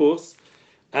part of the course.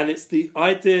 And it's the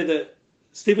idea that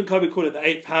Stephen Covey called it the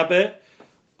 8th habit.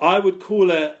 I would call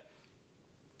it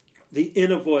the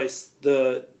inner voice,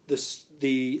 the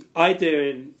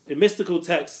idea in mystical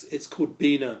texts, it's called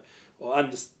Bina, or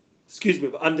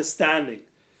understanding.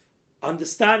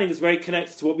 Understanding is very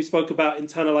connected to what we spoke about,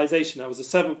 internalization. That was the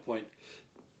 7th point.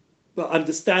 But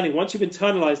understanding, once you've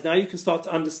internalized, now you can start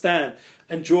to understand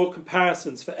and draw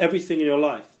comparisons for everything in your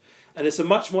life. And it's a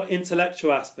much more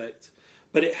intellectual aspect,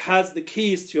 but it has the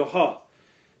keys to your heart.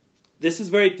 This is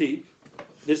very deep.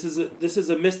 This is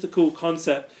a mystical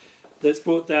concept that's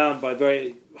brought down by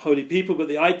very holy people, but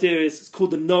the idea is, it's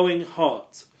called the knowing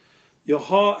heart. Your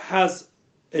heart has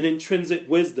an intrinsic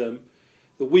wisdom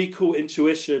that we call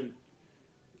intuition.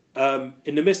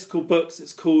 In the mystical books,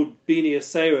 it's called Bini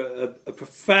Asera, a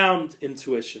profound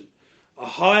intuition, a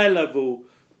higher level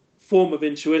form of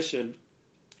intuition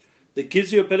that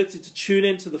gives you ability to tune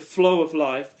into the flow of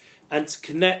life and to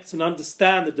connect and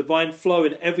understand the divine flow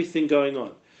in everything going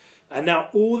on. And now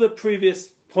all the previous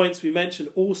points we mentioned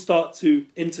all start to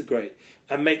integrate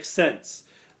and make sense.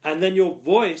 And then your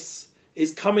voice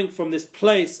is coming from this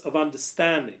place of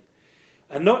understanding.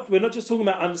 And we're not just talking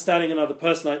about understanding another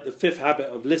person, like the fifth habit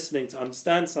of listening to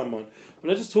understand someone. We're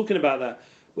not just talking about that.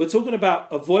 We're talking about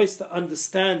a voice that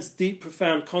understands deep,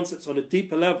 profound concepts on a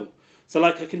deeper level. So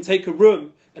like I can take a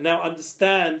room and now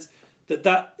understand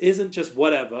that isn't just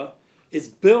whatever. It's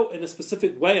built in a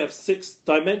specific way of 6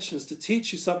 dimensions to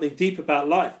teach you something deep about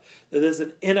life. That there's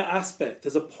an inner aspect,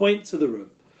 there's a point to the room.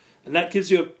 And that gives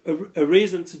you a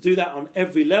reason to do that on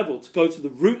every level, to go to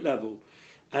the root level.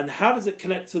 And how does it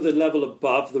connect to the level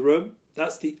above the room?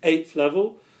 That's the 8th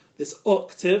level, this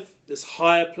octave, this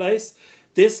higher place.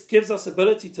 This gives us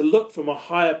ability to look from a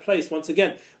higher place. Once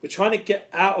again, we're trying to get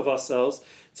out of ourselves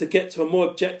to get to a more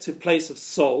objective place of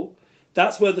soul.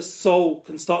 That's where the soul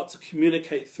can start to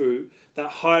communicate through that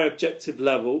higher objective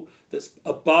level that's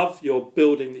above your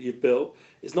building that you've built.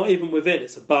 It's not even within,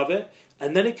 it's above it.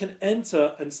 And then it can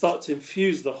enter and start to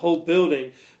infuse the whole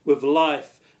building with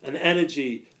life and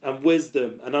energy and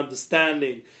wisdom and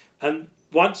understanding. And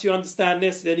once you understand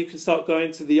this, then you can start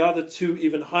going to the other 2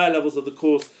 even higher levels of the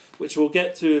course, which we'll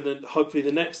get to then hopefully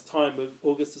the next time of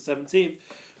August the 17th.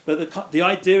 But the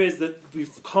idea is that we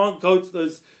can't go to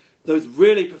those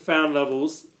really profound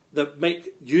levels that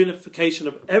make unification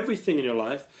of everything in your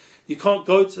life. You can't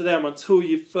go to them until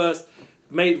you've first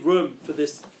made room for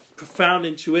this profound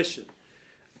intuition.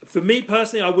 For me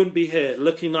personally, I wouldn't be here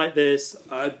looking like this.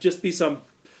 I'd just be some,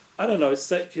 I don't know,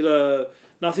 secular,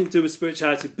 nothing to do with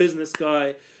spirituality, business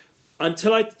guy,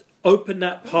 until I open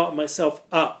that part of myself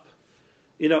up.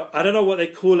 You know, I don't know what they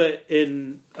call it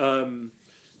in,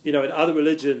 in other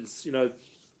religions. You know,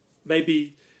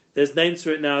 maybe there's names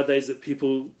for it nowadays that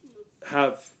people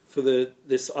have for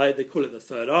this eye. They call it the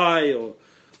third eye, or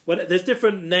there's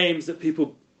different names that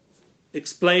people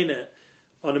explain it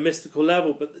on a mystical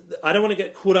level. But I don't want to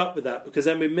get caught up with that, because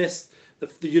then we miss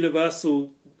the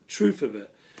universal truth of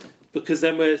it. Because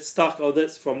then we're stuck,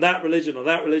 that's from that religion or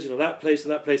that religion or that place or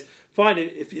that place. Fine,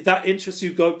 if that interests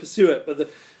you, go pursue it. But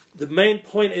the main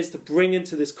point is to bring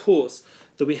into this course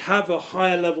that we have a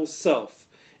higher level self.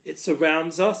 It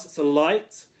surrounds us, it's a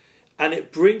light, and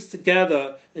it brings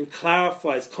together and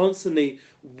clarifies constantly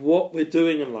what we're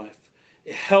doing in life.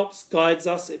 It helps, guides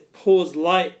us, it pours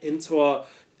light into our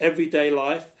everyday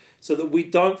life so that we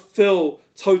don't feel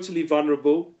totally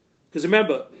vulnerable. Because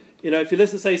remember, if you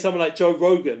listen to, say, someone like Joe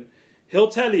Rogan, he'll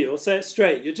tell you, he'll say it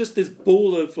straight, you're just this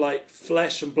ball of like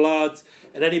flesh and blood,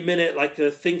 and any minute like a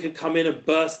thing could come in and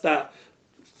burst that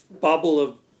bubble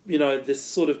of, this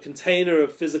sort of container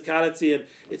of physicality, and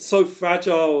it's so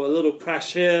fragile, a little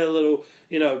crash here, a little,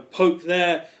 poke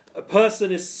there. A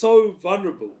person is so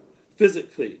vulnerable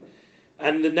physically.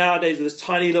 And nowadays with this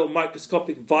tiny little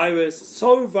microscopic virus,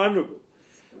 so vulnerable.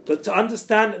 But to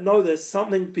understand and know there's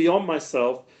something beyond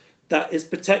myself that is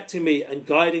protecting me and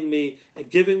guiding me and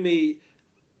giving me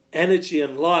energy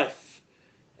and life.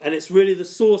 And it's really the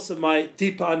source of my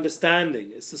deeper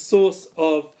understanding. It's the source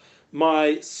of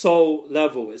my soul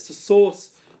level. It's the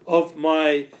source of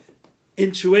my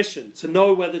intuition to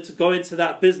know whether to go into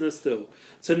that business deal,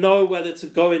 to know whether to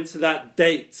go into that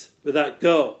date with that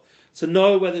girl, to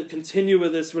know whether to continue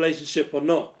with this relationship or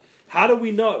not. How do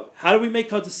we know? How do we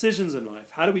make our decisions in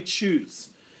life? How do we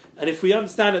choose? And if we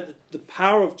understand that the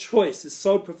power of choice is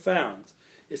so profound,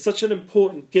 it's such an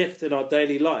important gift in our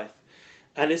daily life.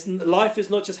 And life is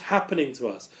not just happening to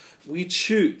us. We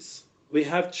choose. We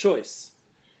have choice.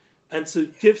 And to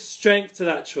give strength to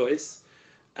that choice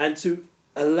and to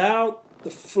allow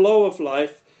the flow of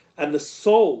life and the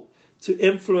soul to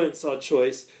influence our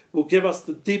choice will give us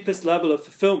the deepest level of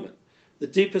fulfillment, the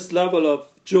deepest level of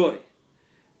joy.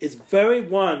 It's very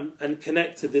one and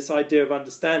connected, this idea of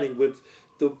understanding, with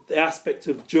the aspect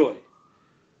of joy.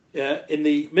 Yeah, in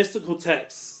the mystical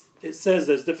texts, it says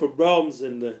there's different realms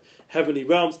in the heavenly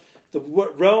realms. The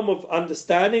realm of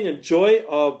understanding and joy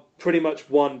are pretty much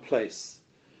one place.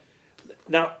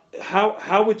 Now,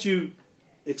 how would you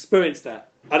experience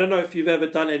that? I don't know if you've ever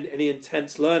done any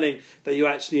intense learning that you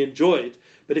actually enjoyed,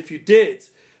 but if you did,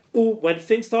 when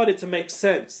things started to make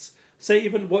sense, say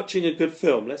even watching a good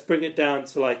film, let's bring it down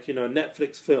to a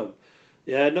Netflix film.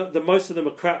 Yeah, most of them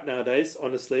are crap nowadays,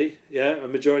 honestly. Yeah, a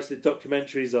majority of the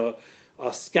documentaries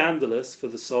are scandalous for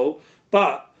the soul.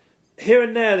 But here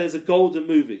and there, there's a golden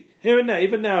movie. Here and there,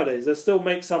 even nowadays, they still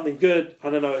make something good. I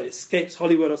don't know, it escapes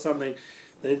Hollywood or something.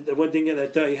 They didn't get their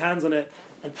dirty hands on it,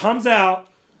 and comes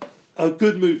out a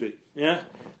good movie. Yeah,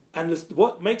 and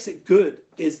what makes it good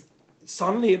is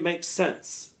suddenly it makes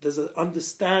sense. There's an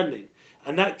understanding.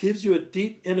 And that gives you a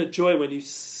deep inner joy when you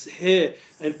hear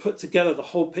and put together the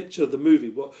whole picture of the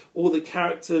movie, all the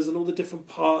characters and all the different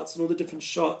parts and all the different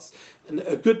shots. And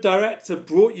a good director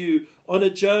brought you on a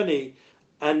journey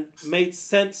and made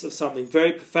sense of something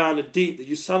very profound and deep that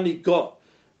you suddenly got.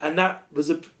 And that was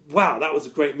that was a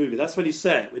great movie. That's when you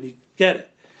say it, when you get it.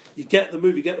 You get the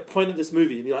movie, you get the point of this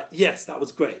movie, and you're like, yes, that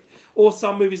was great. Or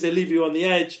some movies, they leave you on the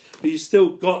edge, but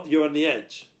you're on the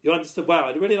edge. You understood, wow, I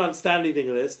didn't really understand anything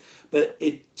of this, but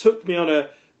it took me on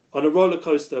a roller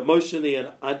coaster emotionally, and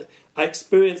I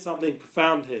experienced something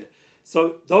profound here.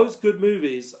 So those good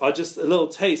movies are just a little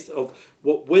taste of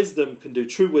what wisdom can do,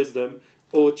 true wisdom,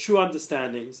 or true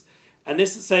understandings. And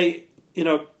this is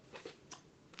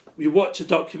you watch a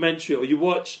documentary or you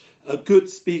watch a good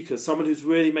speaker, someone who's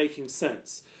really making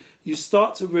sense, you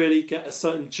start to really get a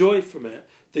certain joy from it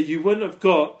that you wouldn't have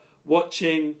got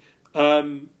watching, I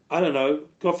don't know,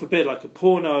 God forbid, like a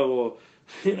porno, or,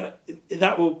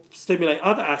 that will stimulate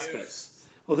other aspects.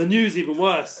 Or the news, even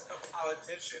worse.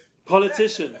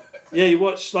 Politician. Yeah, you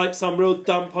watch like some real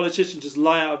dumb politician just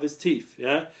lie out of his teeth,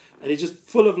 yeah? And he's just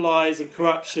full of lies and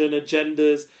corruption,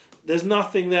 agendas. There's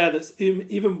nothing there that's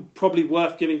even probably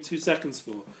worth giving 2 seconds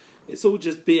for. It's all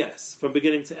just BS from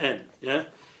beginning to end, yeah?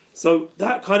 So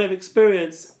that kind of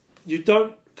experience, you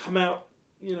don't come out,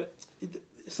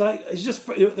 it's just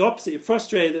the opposite. You're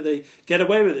frustrated that they get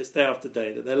away with this day after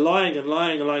day, that they're lying and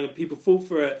lying and lying, and people fall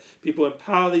for it. People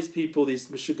empower these people, these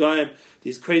Meshugayim,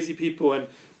 these crazy people, and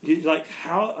you're like,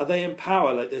 how are they in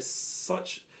power? Like, they're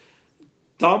such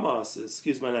dumbasses,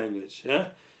 excuse my language,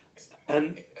 yeah?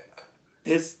 And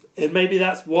maybe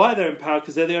that's why they're in power,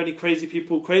 because they're the only crazy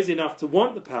people crazy enough to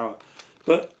want the power.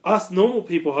 But us normal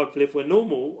people, hopefully, if we're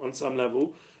normal on some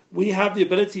level, we have the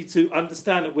ability to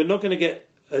understand that we're not going to get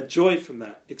a joy from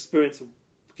that experience of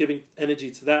giving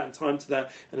energy to that and time to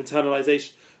that and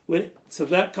internalization. So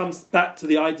that comes back to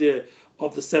the idea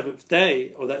of the seventh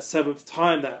day, or that seventh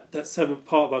time, that seventh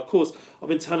part of our course of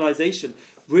internalization.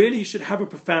 Really, you should have a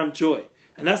profound joy.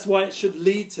 And that's why it should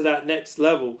lead to that next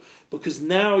level, because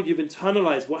now you've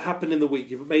internalized what happened in the week.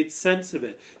 You've made sense of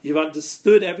it. You've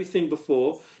understood everything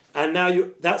before. And now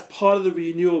that's part of the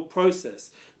renewal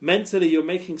process. Mentally, you're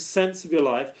making sense of your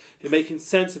life. You're making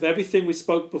sense of everything we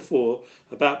spoke before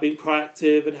about being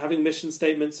proactive and having mission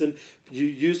statements. And you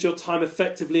used your time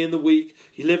effectively in the week.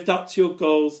 You lived up to your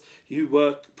goals. You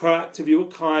were proactive. You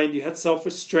were kind. You had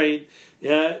self-restraint.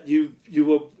 Yeah, you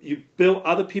built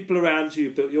other people around you.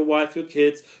 You built your wife, your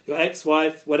kids, your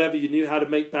ex-wife, whatever. You knew how to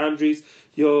make boundaries.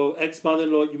 Your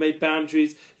ex-mother-in-law, you made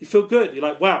boundaries. You feel good. You're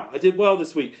like, wow, I did well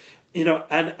this week.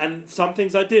 And some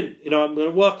things I didn't. I'm going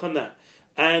to work on that.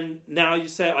 And now you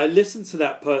say, I listened to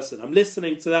that person. I'm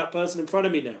listening to that person in front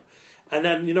of me now. And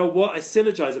then, you know what? I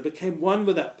synergized. I became one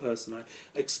with that person. I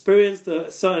experienced a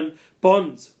certain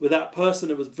bond with that person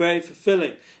that was very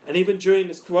fulfilling. And even during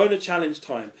this Corona challenge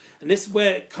time, and this is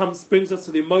where it brings us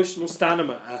to the emotional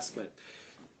stamina aspect.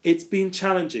 It's been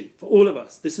challenging for all of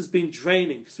us. This has been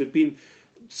draining because we've been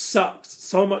sucked.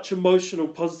 So much emotional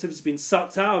positivity has been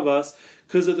sucked out of us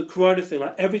because of the Corona thing.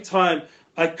 Like, every time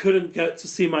I couldn't get to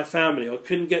see my family, or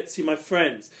couldn't get to see my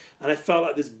friends, and I felt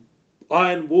like this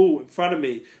iron wall in front of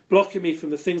me, blocking me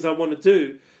from the things I want to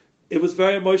do, it was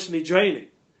very emotionally draining.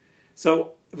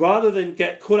 So rather than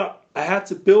get caught up, I had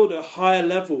to build a higher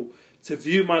level to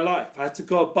view my life. I had to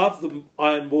go above the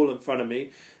iron wall in front of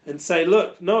me and say,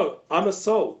 look, no, I'm a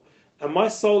soul. And my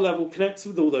soul level connects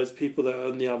with all those people that are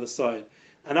on the other side.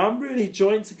 And I'm really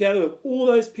joined together with all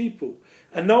those people.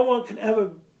 And no one can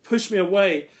ever push me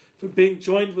away from being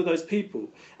joined with those people.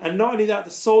 And not only that,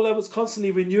 the soul level is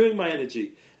constantly renewing my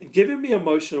energy and giving me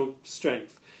emotional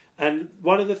strength. And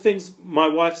one of the things my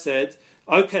wife said,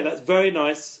 okay, that's very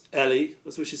nice, Ellie.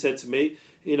 That's what she said to me.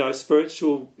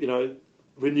 Spiritual,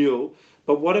 renewal.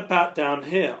 But what about down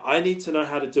here? I need to know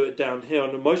how to do it down here on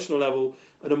an emotional level,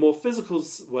 in a more physical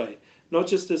way, not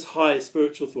just this high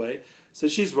spiritual way. So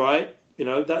she's right.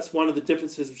 That's one of the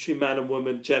differences between man and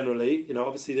woman generally.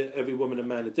 Obviously every woman and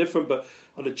man are different, but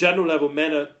on a general level,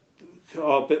 men are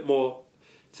a bit more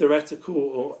theoretical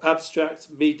or abstract.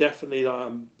 Me, definitely,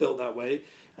 I'm built that way.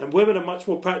 And women are much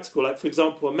more practical. Like, for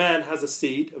example, a man has a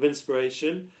seed of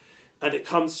inspiration, and it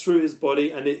comes through his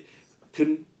body, and it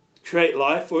can create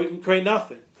life, or it can create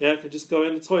nothing. Yeah, it can just go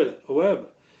in the toilet or wherever,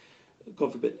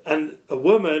 God forbid. And a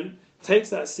woman takes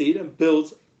that seed and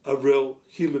builds a real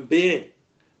human being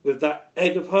with that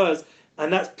egg of hers,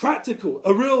 and that's practical.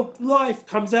 A real life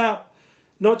comes out,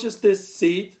 not just this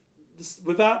seed.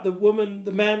 Without the woman,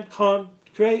 the man can't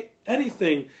create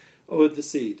anything with the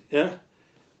seed. Yeah,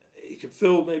 you can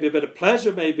feel maybe a bit of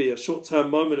pleasure, maybe a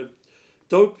short-term moment of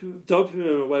dopamine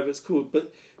or whatever it's called,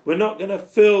 but we're not going to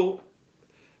feel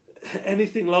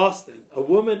anything lasting. A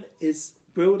woman is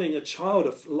building a child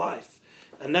of life,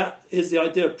 and that is the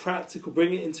idea of practical,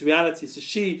 bringing it into reality. So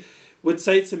she would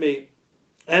say to me,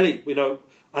 Ellie,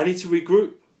 I need to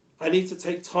regroup. I need to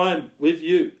take time with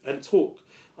you and talk.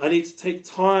 I need to take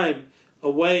time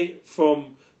away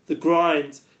from the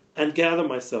grind and gather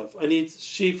myself.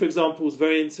 She, for example, is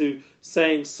very into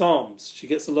saying psalms. She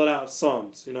gets a lot out of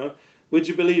psalms, you know. Would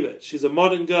you believe it? She's a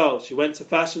modern girl. She went to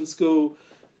fashion school,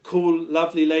 cool,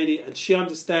 lovely lady, and she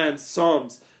understands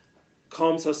psalms,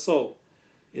 calms her soul.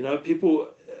 You know, people,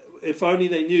 if only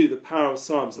they knew the power of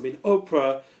psalms. I mean,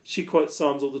 Oprah, she quotes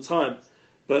psalms all the time,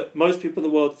 but most people in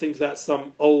the world think that's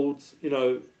some old, you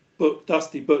know, book,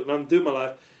 dusty book, and undo my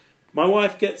life. My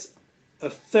wife gets a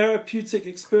therapeutic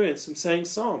experience from saying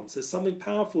psalms. There's something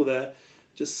powerful there.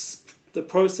 Just the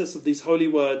process of these holy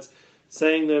words,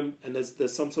 saying them, and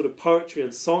there's some sort of poetry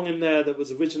and song in there that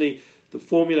was originally the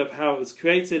formula of how it was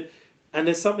created, and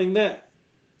there's something there.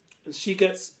 And she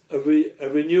gets a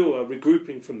renewal, a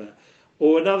regrouping from that.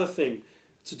 Or another thing,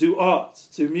 to do art,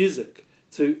 to do music,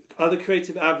 to other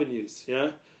creative avenues,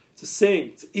 yeah? To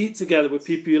sing, to eat together with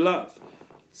people you love.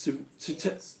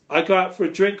 I go out for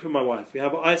a drink with my wife. We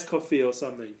have an iced coffee or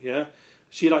something, yeah?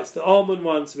 She likes the almond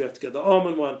one, so we have to get the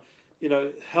almond one. You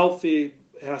know, healthy,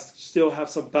 it has to still have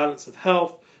some balance of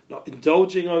health, not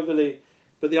indulging overly.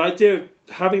 But the idea of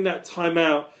having that time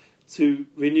out to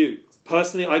renew.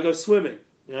 Personally, I go swimming,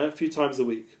 yeah, a few times a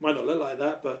week. Might not look like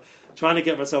that, but trying to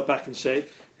get myself back in shape.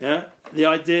 Yeah, the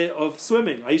idea of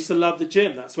swimming. I used to love the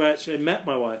gym. That's where I actually met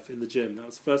my wife, in the gym. That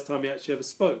was the first time we actually ever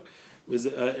spoke. Was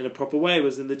in a proper way.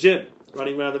 Was in the gym,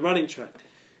 running around the running track.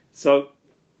 So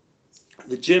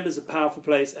the gym is a powerful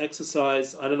place.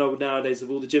 Exercise. I don't know nowadays if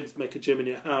all the gyms make a gym in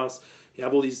your house. You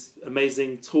have all these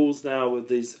amazing tools now with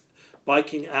these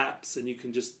biking apps, and you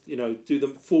can just, you know, do the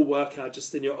full workout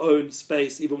just in your own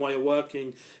space, even while you're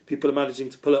working. People are managing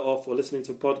to pull it off, or listening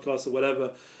to a podcast or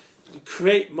whatever. You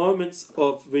create moments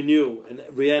of renewal and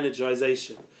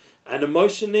re-energization, and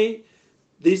emotionally,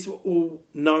 these will all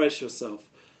nourish yourself.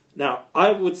 Now,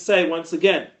 I would say once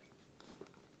again,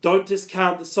 don't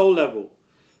discount the soul level.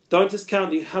 Don't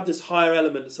discount that you have this higher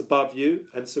element that's above you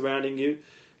and surrounding you.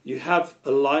 You have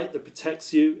a light that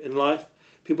protects you in life.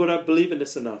 People don't believe in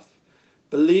this enough.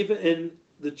 Believe in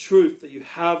the truth that you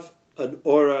have an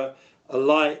aura, a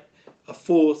light, a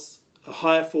force, a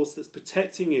higher force that's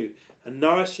protecting you and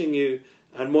nourishing you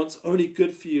and wants only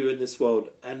good for you in this world.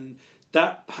 And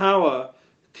that power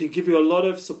can give you a lot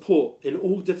of support in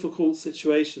all difficult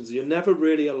situations. You're never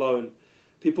really alone.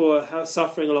 People are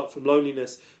suffering a lot from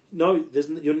loneliness. No,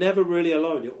 you're never really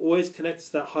alone. You're always connected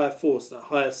to that higher force, that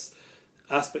highest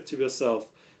aspect of yourself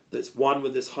that's one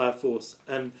with this higher force.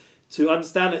 And to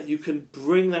understand that you can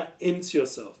bring that into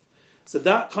yourself. So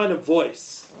that kind of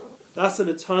voice, that's an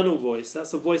eternal voice.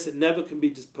 That's a voice that never can be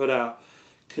just put out,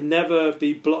 can never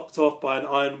be blocked off by an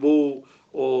iron wall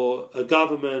or a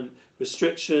government,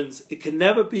 restrictions. It can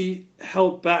never be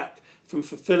held back from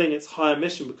fulfilling its higher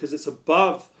mission, because it's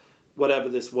above whatever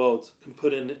this world can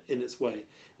put in its way.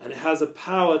 And it has a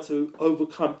power to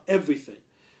overcome everything.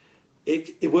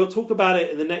 We'll talk about it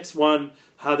in the next one,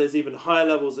 how there's even higher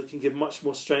levels that can give much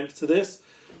more strength to this.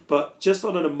 But just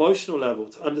on an emotional level,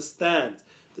 to understand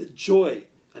that joy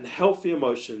and healthy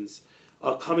emotions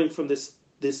are coming from this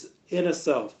inner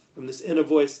self, from this inner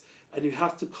voice, and you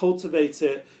have to cultivate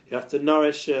it, you have to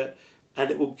nourish it, and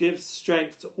it will give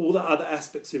strength to all the other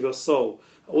aspects of your soul,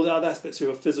 all the other aspects of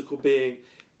your physical being.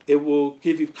 It will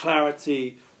give you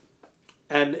clarity,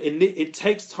 and it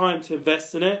takes time to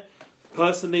invest in it.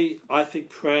 Personally, I think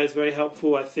prayer is very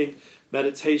helpful. I think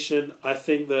meditation, I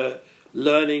think that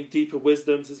learning deeper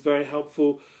wisdoms is very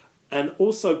helpful, and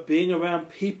also being around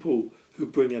people who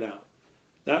bring it out.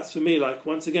 That's for me, like,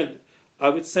 once again, I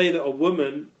would say that a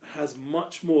woman has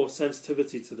much more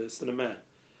sensitivity to this than a man.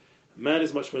 A man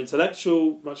is much more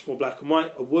intellectual, much more black and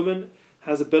white. A woman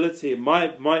has ability, in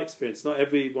my experience, not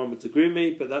everyone would agree with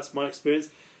me, but that's my experience.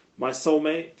 My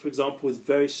soulmate, for example, is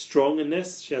very strong in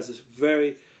this. She has this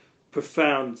very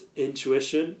profound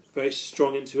intuition, very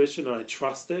strong intuition, and I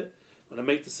trust it. When I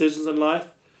make decisions in life,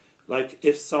 like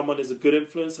if someone is a good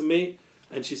influence on me,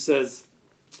 and she says,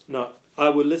 no, I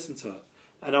will listen to her.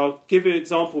 And I'll give you an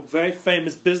example. Very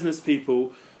famous business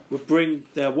people would bring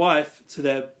their wife to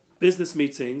their business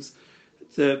meetings,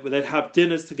 where they'd have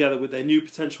dinners together with their new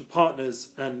potential partners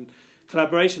and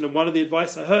collaboration. And one of the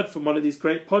advice I heard from one of these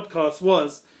great podcasts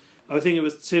was, I think it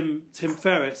was Tim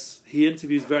Ferriss. He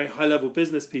interviews very high-level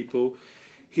business people.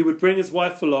 He would bring his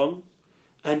wife along,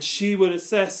 and she would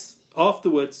assess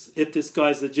afterwards if this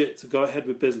guy's legit to go ahead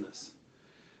with business.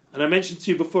 And I mentioned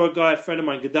to you before, a friend of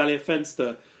mine, Gedalia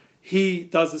Fenster, he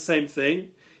does the same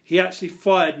thing. He actually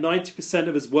fired 90%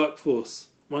 of his workforce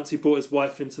once he brought his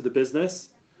wife into the business,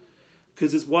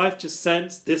 because his wife just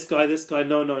sensed this guy,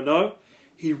 no.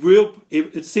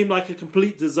 it seemed like a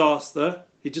complete disaster.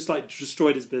 He just like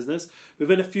destroyed his business.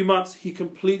 Within a few months, he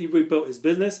completely rebuilt his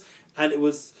business, and it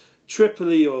was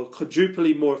triply or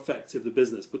quadruply more effective, the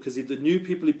business, because the new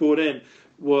people he brought in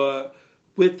were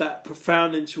with that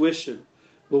profound intuition,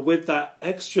 were with that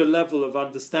extra level of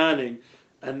understanding,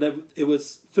 and then it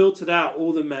was filtered out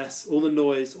all the mess, all the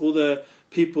noise, all the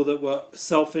people that were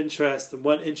self-interest and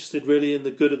weren't interested really in the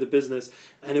good of the business,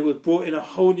 and it was brought in a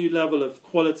whole new level of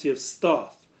quality of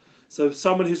staff. So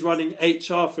someone who's running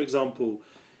HR, for example,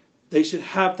 they should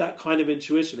have that kind of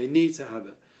intuition. They need to have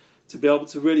it to be able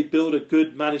to really build a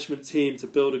good management team, to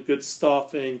build a good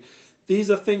staffing.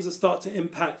 These are things that start to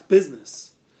impact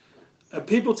business. And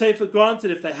people take for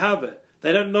granted if they have it.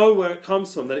 They don't know where it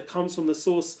comes from, that it comes from the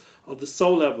source of the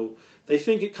soul level. They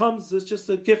think it comes as just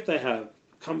a gift they have,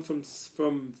 come from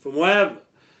wherever,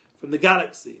 from the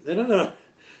galaxy. They don't know.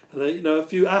 A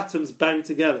few atoms banged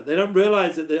together. They don't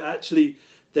realize that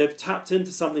they've tapped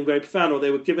into something very profound, or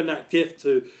they were given that gift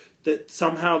that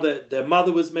somehow their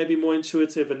mother was maybe more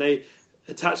intuitive and they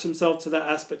attached themselves to that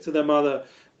aspect of their mother,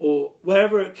 or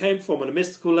wherever it came from on a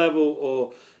mystical level,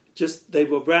 or just they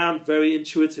were around very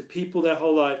intuitive people their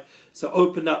whole life, so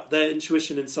opened up their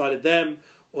intuition inside of them,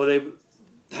 or they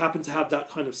happened to have that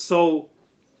kind of soul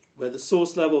where the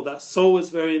source level, that soul is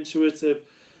very intuitive.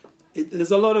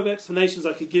 There's a lot of explanations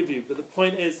I could give you, but the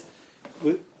point is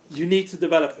you need to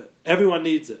develop it. Everyone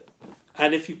needs it.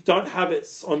 And if you don't have it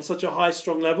on such a high,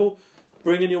 strong level,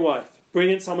 bring in your wife. Bring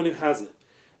in someone who has it.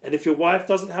 And if your wife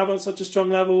doesn't have it on such a strong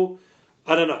level,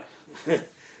 I don't know.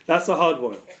 That's a hard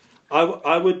one.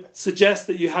 I would suggest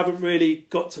that you haven't really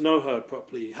got to know her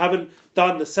properly. You haven't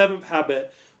done the 7th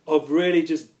habit of really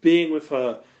just being with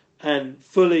her and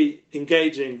fully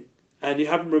engaging, and you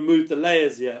haven't removed the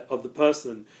layers yet of the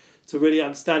person to really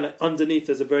understand that underneath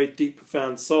there's a very deep,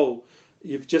 profound soul.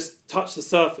 You've just touched the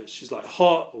surface. She's like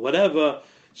hot or whatever.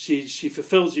 She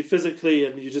fulfills you physically,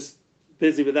 and you're just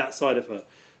busy with that side of her.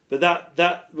 But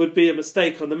that would be a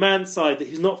mistake on the man's side, that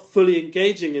he's not fully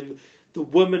engaging in the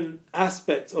woman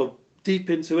aspect of deep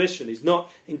intuition. He's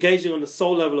not engaging on the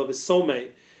soul level of his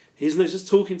soulmate. He's not just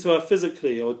talking to her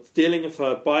physically or dealing with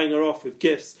her, buying her off with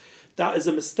gifts. That is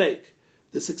a mistake.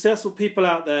 The successful people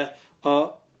out there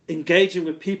are engaging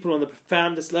with people on the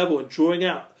profoundest level and drawing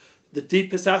out the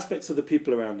deepest aspects of the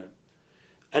people around them.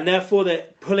 And therefore they're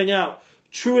pulling out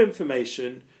true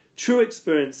information, true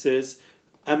experiences,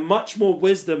 and much more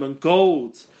wisdom and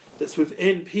gold that's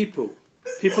within people.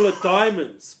 People are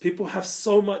diamonds. People have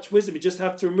so much wisdom. You just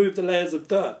have to remove the layers of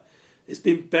dirt. It's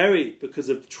been buried because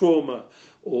of trauma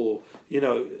or,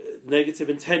 negative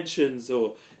intentions,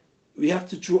 or we have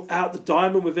to draw out the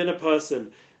diamond within a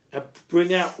person and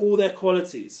bring out all their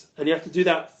qualities. And you have to do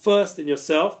that first in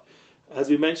yourself, as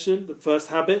we mentioned, the first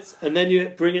habits, and then you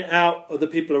bring it out of the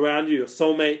people around you, your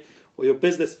soulmate or your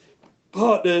business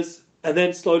partners, and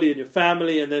then slowly in your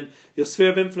family, and then your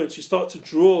sphere of influence. You start to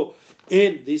draw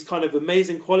in these kind of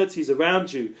amazing qualities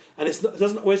around you, and it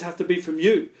doesn't always have to be from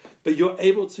you, but you're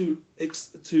able to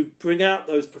bring out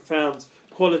those profound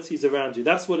qualities around you.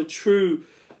 That's what a true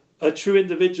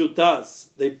individual does.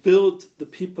 They build the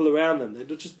people around them. They're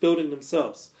not just building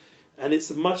themselves, and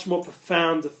it's a much more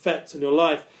profound effect on your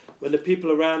life when the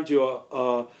people around you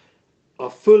are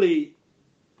fully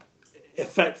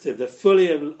effective, they're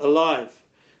fully alive.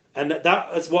 And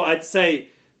that is what I'd say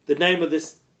the name of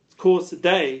this course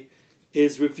today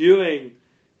is, reviewing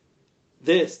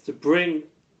this to bring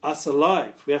us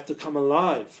alive. We have to come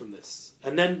alive from this.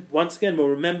 And then once again we'll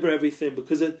remember everything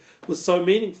because it was so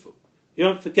meaningful. You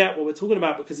don't forget what we're talking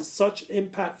about because it's such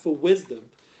impactful wisdom.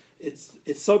 It's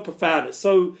so profound, it's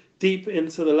so deep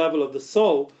into the level of the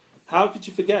soul. How could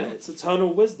you forget it? It's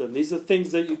eternal wisdom. These are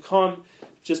things that you can't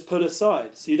just put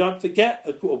aside. So you don't forget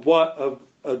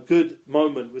a good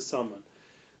moment with someone.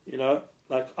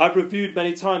 Like I've reviewed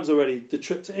many times already the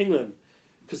trip to England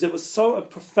because it was so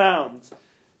profound.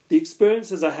 The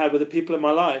experiences I had with the people in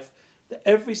my life, that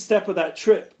every step of that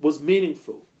trip was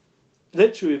meaningful.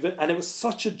 Literally, and it was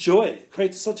such a joy. It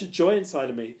created such a joy inside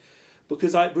of me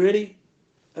because I really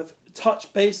have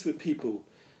touched base with people,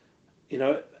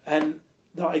 and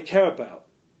that I care about.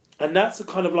 And that's the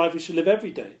kind of life we should live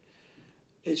every day.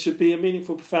 It should be a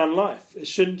meaningful, profound life. It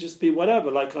shouldn't just be whatever,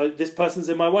 like this person's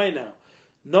in my way now.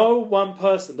 No one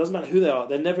person, doesn't matter who they are,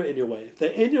 they're never in your way. If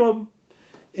they're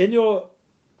in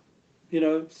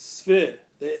your sphere,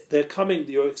 they're coming,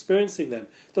 you're experiencing them.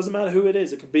 It doesn't matter who it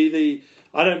is. It could be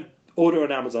I don't order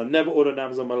on Amazon, never ordered on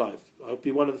Amazon in my life. I'll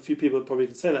be one of the few people that probably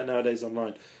can say that nowadays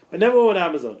online. I never order on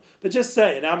Amazon. But just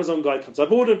say an Amazon guy comes.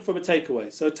 I've ordered from a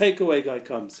takeaway. So a takeaway guy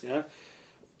comes,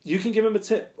 You can give him a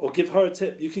tip or give her a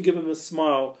tip. You can give him a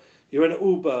smile. You're in an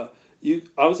Uber.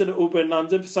 I was in an Uber in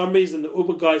London. For some reason, the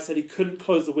Uber guy said he couldn't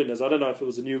close the windows. I don't know if it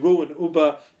was a new rule in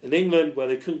Uber in England where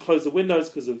they couldn't close the windows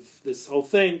because of this whole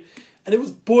thing. And it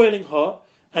was boiling hot,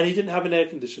 and he didn't have an air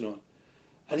conditioner on.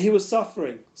 And he was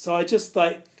suffering. So I just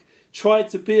tried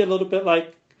to be a little bit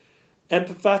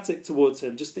empathetic towards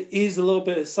him, just to ease a little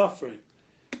bit of suffering.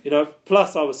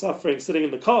 Plus I was suffering sitting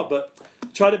in the car, but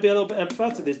try to be a little bit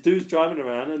empathetic. This dude's driving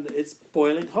around and it's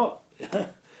boiling hot.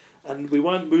 And we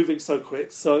weren't moving so quick,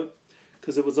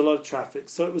 because there was a lot of traffic,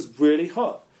 so it was really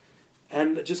hot.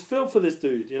 And just feel for this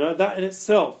dude, that in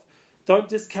itself. Don't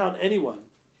discount anyone.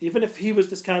 Even if he was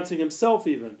discounting himself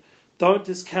even, don't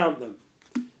discount them.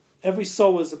 Every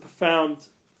soul is a profound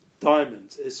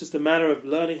diamond. It's just a matter of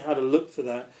learning how to look for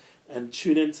that and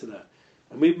tune into that.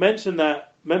 And we've mentioned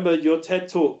that, remember your TED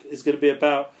Talk is going to be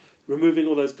about removing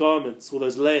all those garments, all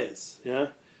those layers, yeah?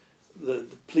 The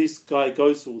police guy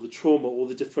goes through all the trauma, all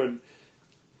the different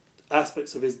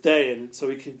aspects of his day, and so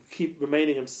he can keep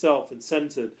remaining himself and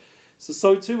centered.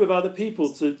 So too with other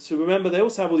people, to remember they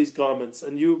also have all these garments,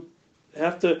 and you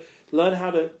have to learn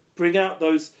how to bring out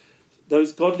those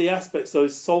godly aspects,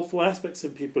 those soulful aspects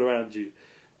in people around you.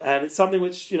 And it's something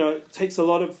which, takes a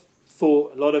lot of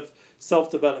thought, a lot of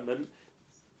self-development,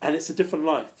 and it's a different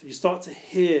life. You start to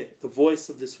hear the voice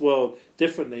of this world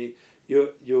differently.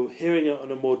 You're hearing it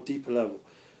on a more deeper level.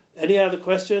 Any other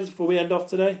questions before we end off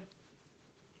today?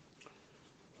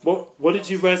 What did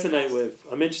you resonate with?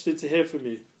 I'm interested to hear from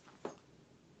you.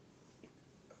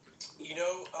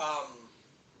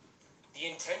 The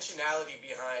intentionality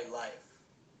behind life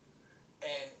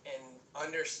and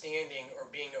understanding or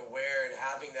being aware and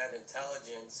having that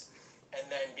intelligence and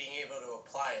then being able to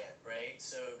apply it, right?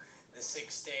 So the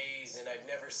 6 days, and I've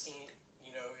never seen,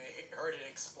 heard it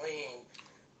explained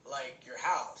like your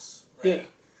house, right? Yeah.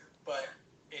 But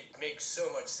it makes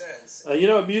so much sense.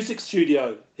 A music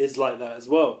studio is like that as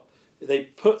well. They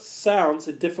put sounds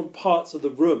in different parts of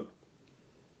the room.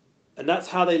 And that's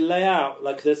how they lay out,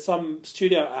 there's some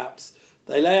studio apps,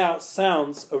 they lay out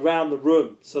sounds around the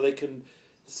room so they can,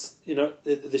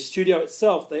 the studio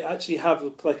itself, they actually have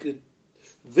a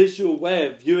visual way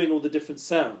of viewing all the different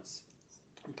sounds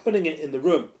and putting it in the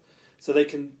room so they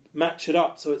can match it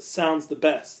up so it sounds the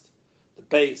best. The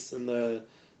bass and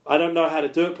I don't know how to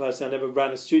do it personally, I never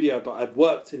ran a studio, but I've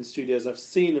worked in studios, I've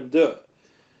seen them do it.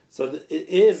 So it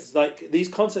is these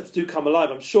concepts do come alive.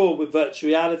 I'm sure with virtual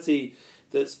reality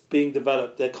that's being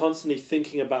developed, they're constantly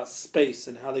thinking about space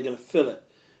and how they're going to fill it,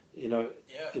 in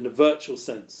a virtual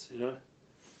sense, Right.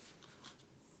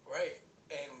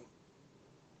 And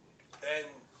then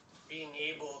being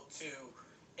able to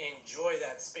enjoy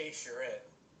that space you're in,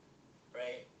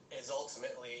 right, is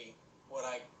ultimately what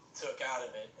I took out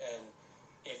of it. And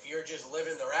if you're just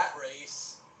living the rat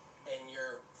race and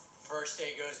your first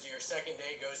day goes to your second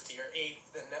day goes to your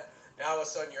 8th, and now all of a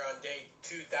sudden you're on day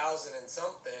 2000 and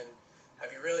something,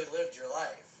 have you really lived your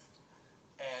life?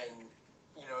 And,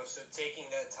 so taking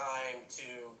that time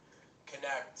to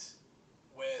connect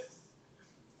with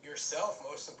yourself,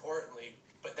 most importantly,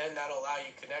 but then that'll allow you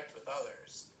to connect with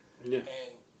others. Yeah.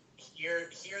 And hear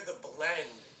the blend,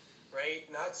 right?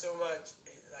 Not so much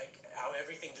how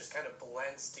everything just kind of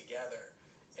blends together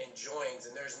and joins,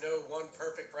 and there's no one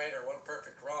perfect right or one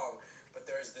perfect wrong, but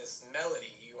there's this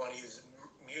melody. You want to use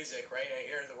music, right? I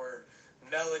hear the word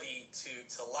melody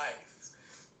to life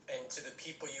and to the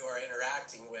people you are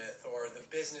interacting with or the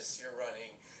business you're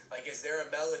running. Is there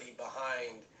a melody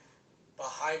behind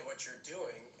what you're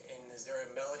doing, and is there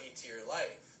a melody to your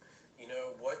life?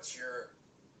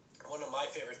 One of my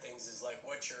favorite things is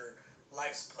what's your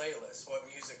life's playlist? What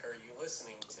music are you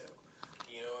listening to?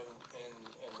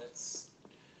 And that's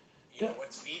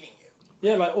what's feeding you.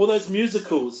 Yeah, all those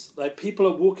musicals, people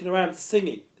are walking around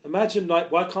singing. Imagine,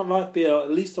 why can't life be at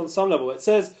least on some level? It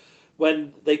says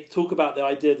when they talk about the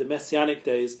idea of the Messianic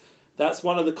days, that's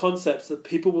one of the concepts that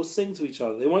people will sing to each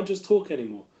other. They won't just talk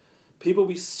anymore. People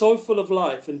will be so full of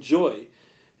life and joy.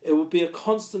 It will be a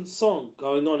constant song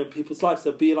going on in people's lives.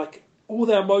 There'll be all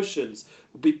their emotions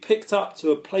will be picked up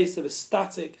to a place of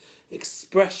ecstatic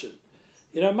expression.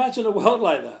 Imagine a world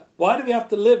like that. Why do we have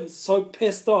to live so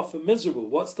pissed off and miserable?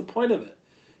 What's the point of it?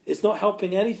 It's not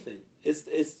helping anything.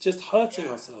 It's just hurting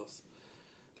ourselves.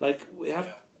 We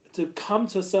have to come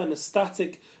to a certain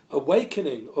ecstatic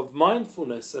awakening of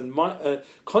mindfulness and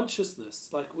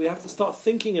consciousness. We have to start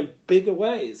thinking in bigger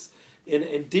ways,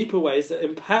 in deeper ways that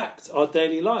impact our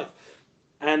daily life.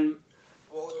 And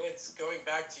it's going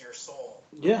back to your soul.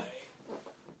 Yeah. Right?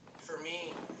 For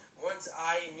me, once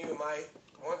I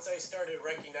started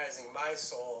recognizing my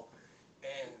soul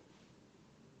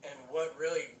and what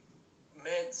really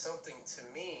meant something to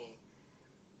me,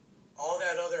 all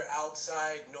that other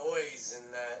outside noise,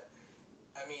 and that,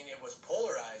 I mean, it was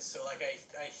polarized. So like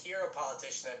I hear a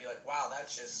politician, I'd be like, wow,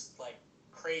 that's just like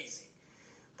crazy.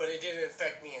 But it didn't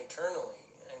affect me internally.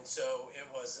 And so it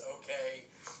was, okay,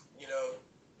 you know,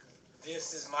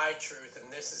 this is my truth,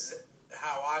 and this is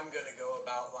how I'm going to go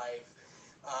about life.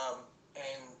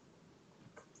 And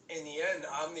in the end,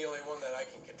 I'm the only one that I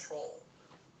can control,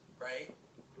 right?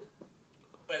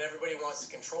 But everybody wants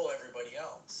to control everybody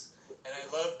else. And I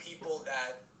love the people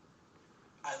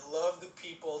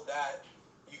that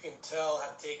you can tell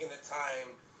have taken the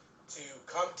time to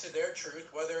come to their truth,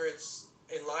 whether it's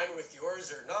in line with yours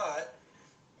or not.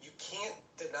 You can't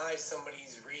deny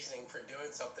somebody's reasoning for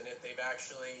doing something if they've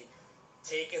actually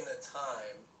taken the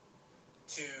time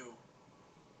to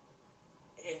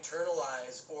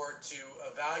internalize or to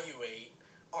evaluate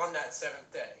on that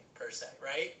seventh day, per se,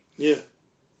 right? Yeah.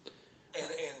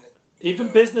 And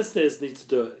even businesses need to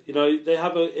do it. You know, they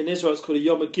have in Israel it's called a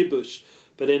Yom HaGibush,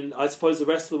 but in, I suppose, the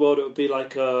rest of the world it would be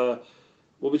like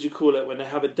what would you call it, when they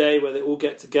have a day where they all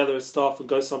get together as staff and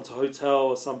go some to hotel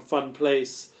or some fun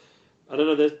place. I don't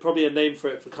know, there's probably a name for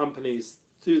it for companies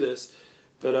do this,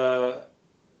 but a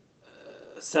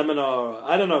seminar,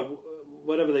 I don't know,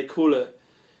 whatever they call it.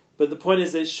 But the point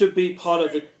is, it should be part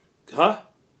of the... Huh?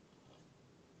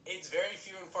 It's very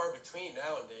few and far between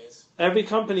nowadays. Every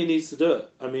company needs to do it.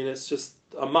 I mean, it's just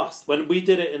a must. When we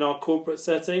did it in our corporate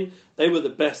setting, they were the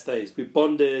best days. We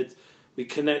bonded, we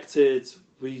connected,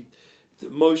 we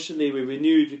emotionally, we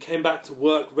renewed, we came back to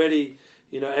work ready.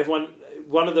 You know, everyone...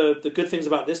 One of the good things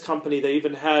about this company, they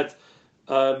even had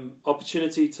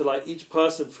opportunity to, like, each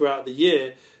person throughout the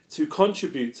year to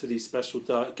contribute to these special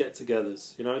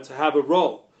get-togethers, you know, to have a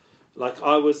role. Like,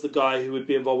 I was the guy who would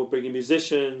be involved with bringing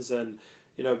musicians and,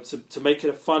 you know, to make it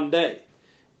a fun day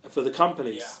for the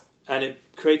companies. Yeah. And it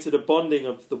created a bonding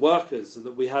of the workers, and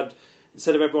that we had,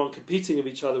 instead of everyone competing with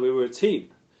each other, we were a team.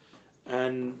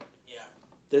 And yeah.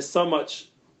 there's so much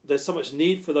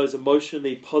need for those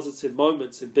emotionally positive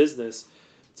moments in business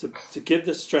to give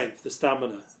the strength, the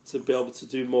stamina to be able to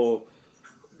do more,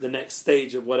 the next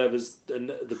stage of whatever's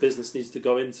the business needs to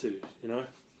go into, you know?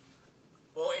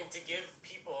 Well, and to give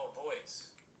people a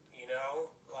voice, you know?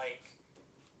 Like,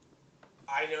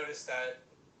 I noticed that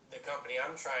the company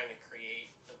I'm trying to create,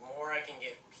 the more I can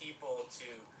get people to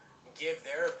give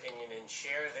their opinion and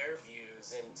share their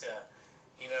views and to,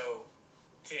 you know,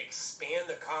 to expand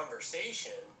the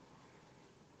conversation,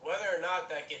 whether or not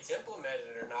that gets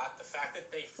implemented or not, the fact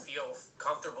that they feel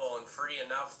comfortable and free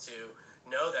enough to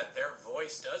know that their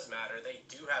voice does matter, they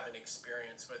do have an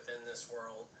experience within this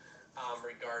world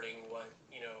regarding what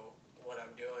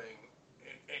I'm doing,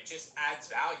 it just adds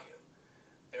value.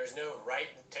 There's no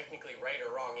technically right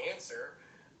or wrong answer,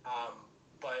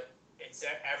 but it's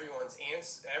that everyone's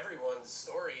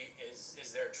story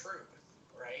is their truth,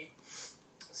 right?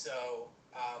 So,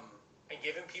 and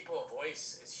giving people a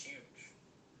voice is huge.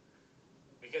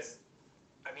 Because,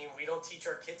 I mean, we don't teach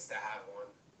our kids to have one.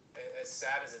 As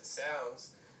sad as it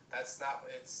sounds, that's not,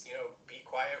 it's, you know, be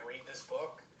quiet, read this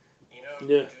book, you know,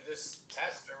 do this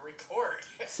test or report.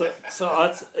 so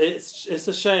it's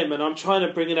a shame, and I'm trying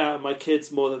to bring it out in my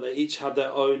kids more, that they each have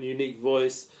their own unique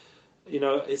voice. You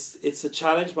know, it's a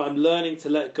challenge, but I'm learning to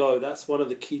let go. That's one of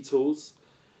the key tools.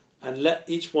 And let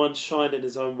each one shine in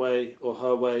his own way or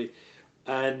her way.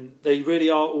 And they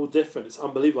really are all different. It's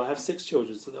unbelievable. I have 6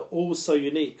 children, so they're all so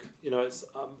unique. You know, it's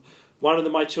one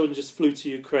of my children just flew to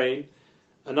Ukraine.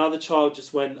 Another child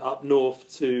just went up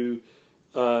north to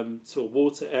a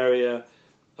water area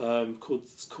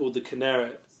called the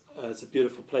Kinneret. It's a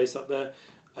beautiful place up there.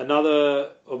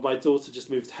 Another of my daughter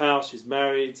just moved house. She's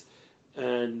married,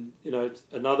 and you know,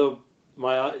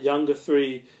 my younger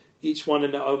 3, each one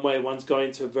in their own way. One's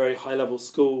going to a very high level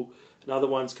school. Another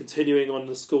one's continuing on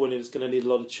the school and is going to need a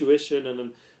lot of tuition. And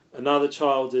then another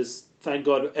child is, thank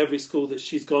God, every school that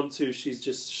she's gone to, she's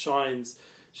just shines.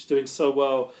 She's doing so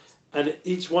well. And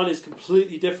each one is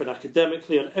completely different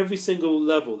academically on every single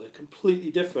level. They're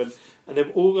completely different. And they've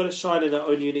all got to shine in their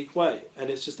own unique way. And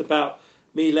it's just about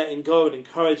me letting go and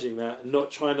encouraging that and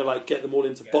not trying to like get them all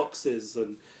into boxes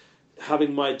and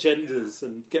having my agendas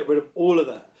and get rid of all of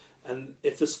that. And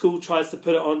if the school tries to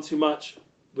put it on too much,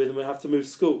 we have to move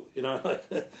school, you know, like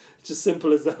it's just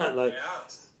simple as that. Like,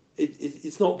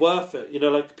 it's not worth it, you know.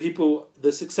 Like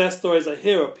the success stories I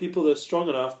hear are people that are strong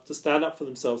enough to stand up for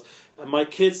themselves. And my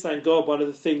kids, thank God, one of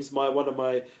the things one of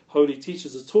my holy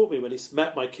teachers has taught me when he's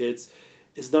met my kids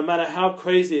is no matter how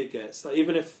crazy it gets, like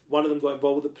even if one of them got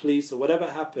involved with the police or whatever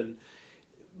happened,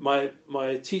 my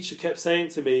teacher kept saying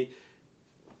to me,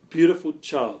 beautiful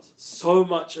child, so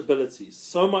much abilities,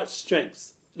 so much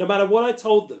strengths. No matter what I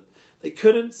told them, They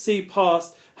couldn't see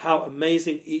past how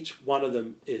amazing each one of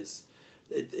them is.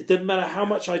 It didn't matter how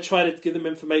much I tried to give them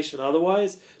information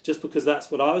otherwise, just because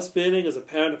that's what I was feeling as a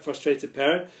parent, a frustrated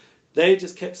parent. They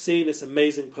just kept seeing this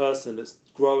amazing person that's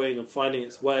growing and finding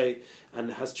its way and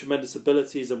has tremendous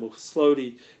abilities and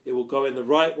it will go in the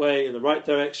right way, in the right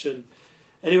direction.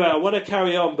 Anyway, I want to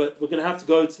carry on, but we're going to have to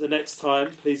go to the next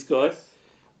time, please God.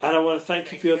 And I want to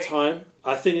thank you for your time.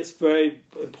 I think it's very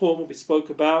important what we spoke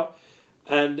about.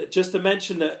 And just to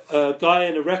mention that a guy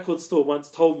in a record store once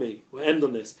told me, we'll end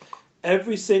on this,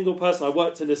 every single person, I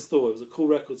worked in this store, it was a cool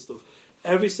record store,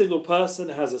 every single person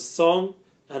has a song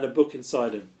and a book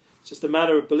inside him. It's just a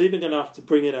matter of believing enough to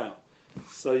bring it out.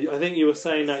 So I think you were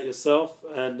saying that yourself,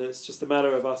 and it's just a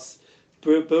matter of us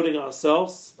building it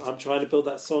ourselves. I'm trying to build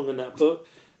that song and that book,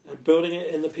 and building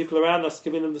it in the people around us,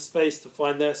 giving them the space to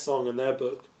find their song and their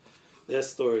book, their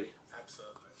story.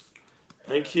 Absolutely.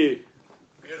 Thank you.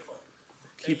 Beautiful.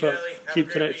 Keep Thank up, you, Ellie. keep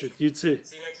connected. Week. You too.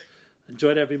 See you next week.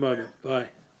 Enjoyed every moment. Bye.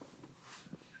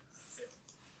 See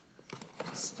ya.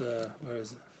 Just where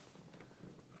is it?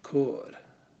 Record.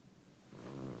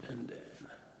 And then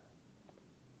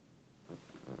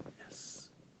yes.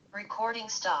 Recording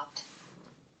stopped.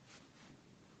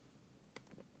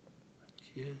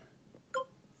 Thank you.